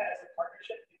we did that as a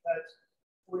partnership because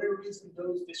for whatever reason,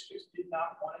 those districts did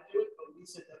not want to do it, but we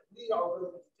said that we are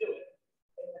willing to do it.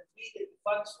 And then we get the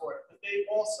funds for it, but they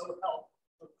also help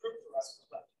recruit for us as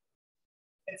well.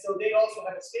 And so they also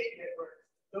have a statement where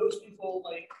those people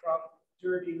like from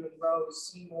Derby, Monroe,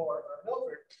 Seymour, or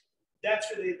Milford, that's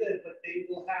where they live, but they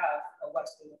will have a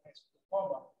Wesleyan high school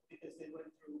diploma because they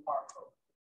went through our program.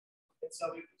 And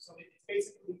so it's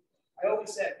basically, I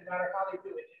always said, no matter how they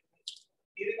do it,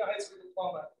 getting a high school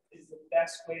diploma is the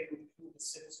best way to improve the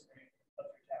citizenry of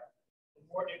your town. The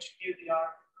more educated they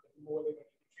are, the more they're going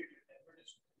to contribute. And we're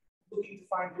just looking to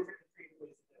find different and creative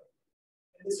ways to do it.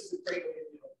 And this is a great way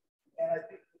to do it. And I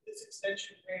think with this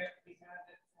extension grant, we have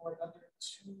it for another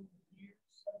 2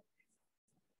 years.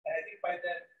 And I think by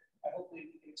then, hopefully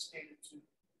we can expand it to,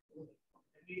 and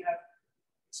we have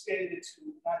expanded it to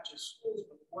not just schools,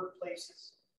 but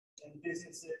workplaces and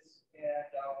businesses and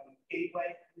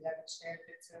Gateway, we have expanded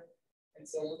it to. And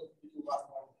so we're looking to do a lot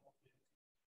more.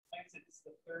 Like I said, this is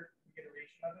the 3rd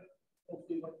iteration of it.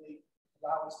 Hopefully when they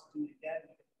allow us to do it again,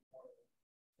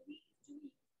 we can do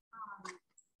more of it.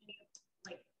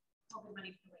 Like COVID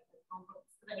money for like the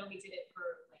Chromebooks? Because I know we did it for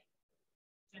like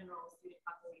general student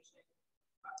population.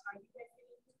 Are you guys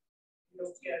getting it? We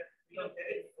don't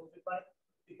get it COVID money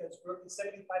because we're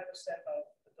 75%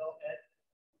 of adult ed,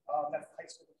 that's high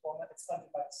school diploma, it's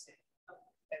funded by the state.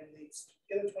 And the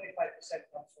other 25%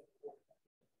 comes from the board.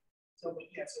 So we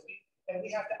have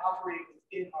to operate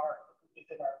within our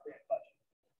grant budget.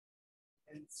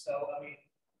 And so I mean,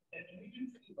 and we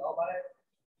do pretty well by it.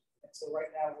 And so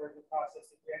right now we're in the process.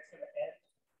 The grant's going to end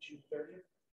June 30th.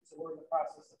 So we're in the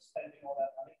process of spending all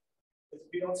that money. Because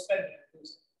if we don't spend it, we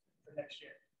lose it for next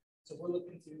year. So we're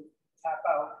looking to tap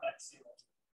out at zero.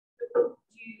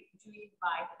 Do you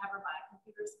ever buy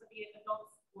computers for the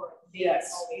adults? Or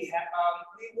yes, we have.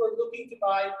 We were looking to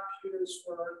buy computers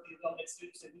for the adult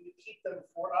students, and we would keep them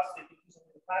for us. They could use them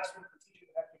in the classroom. The teacher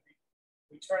would have to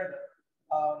return them.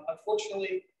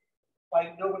 Unfortunately,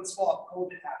 by no one's fault,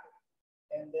 COVID happened,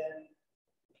 and then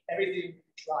everything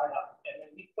dried up. And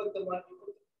then we put the money,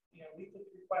 we put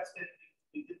the request in,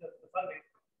 we did the funding,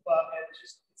 but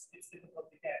it's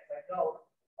difficult to get. I know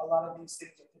a lot of these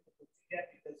things are difficult to get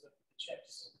because of the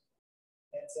chips,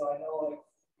 and so I know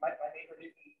like my neighbor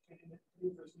didn't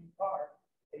move his new car,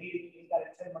 and he got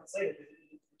it 10 months later because he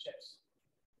needed the chips.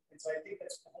 And so I think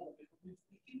that's the whole thing. We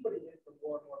keep putting in for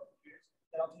more and more computers.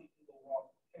 That don't think it can go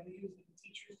wrong. And we use the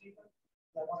teachers even.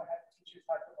 I want to have teachers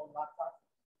have their own laptop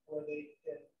where they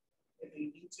can, if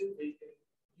they need to, they can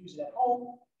use it at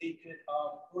home. They could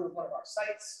go to one of our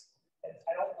sites. And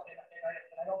I don't think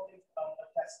a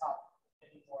desktop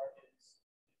anymore is.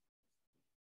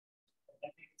 I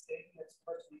think it's anything that's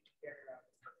personally carried around.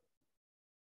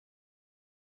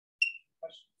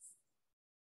 Questions?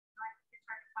 Your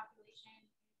target population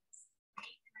is 8,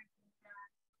 and I think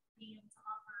that being able to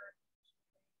offer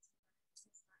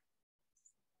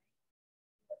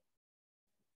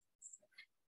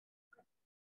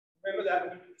remember that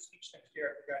when you do the speech next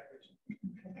year at the graduation.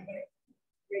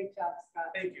 Great job, Scott.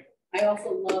 Thank you. I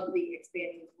also love the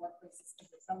expanding workplaces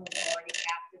because if someone's already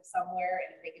active somewhere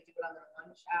and they can do it on their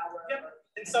lunch hour. Yep.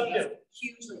 And some do.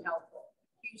 Hugely helpful.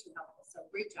 Hugely helpful. So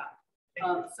great job.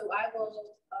 So I will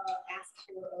ask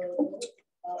for a vote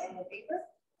on the paper.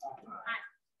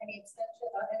 Any extension?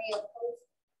 Any opposed?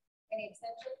 Any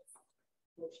extensions?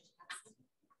 Motion passes.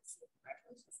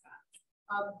 Congratulations, Scott.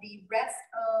 The rest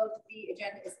of the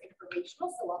agenda is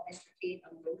informational, so I'll entertain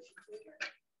a motion to adjourn.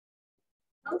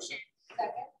 Motion.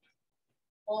 Second.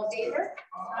 All in favor?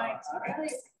 Aye. All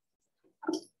right.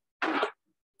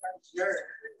 Adjourned.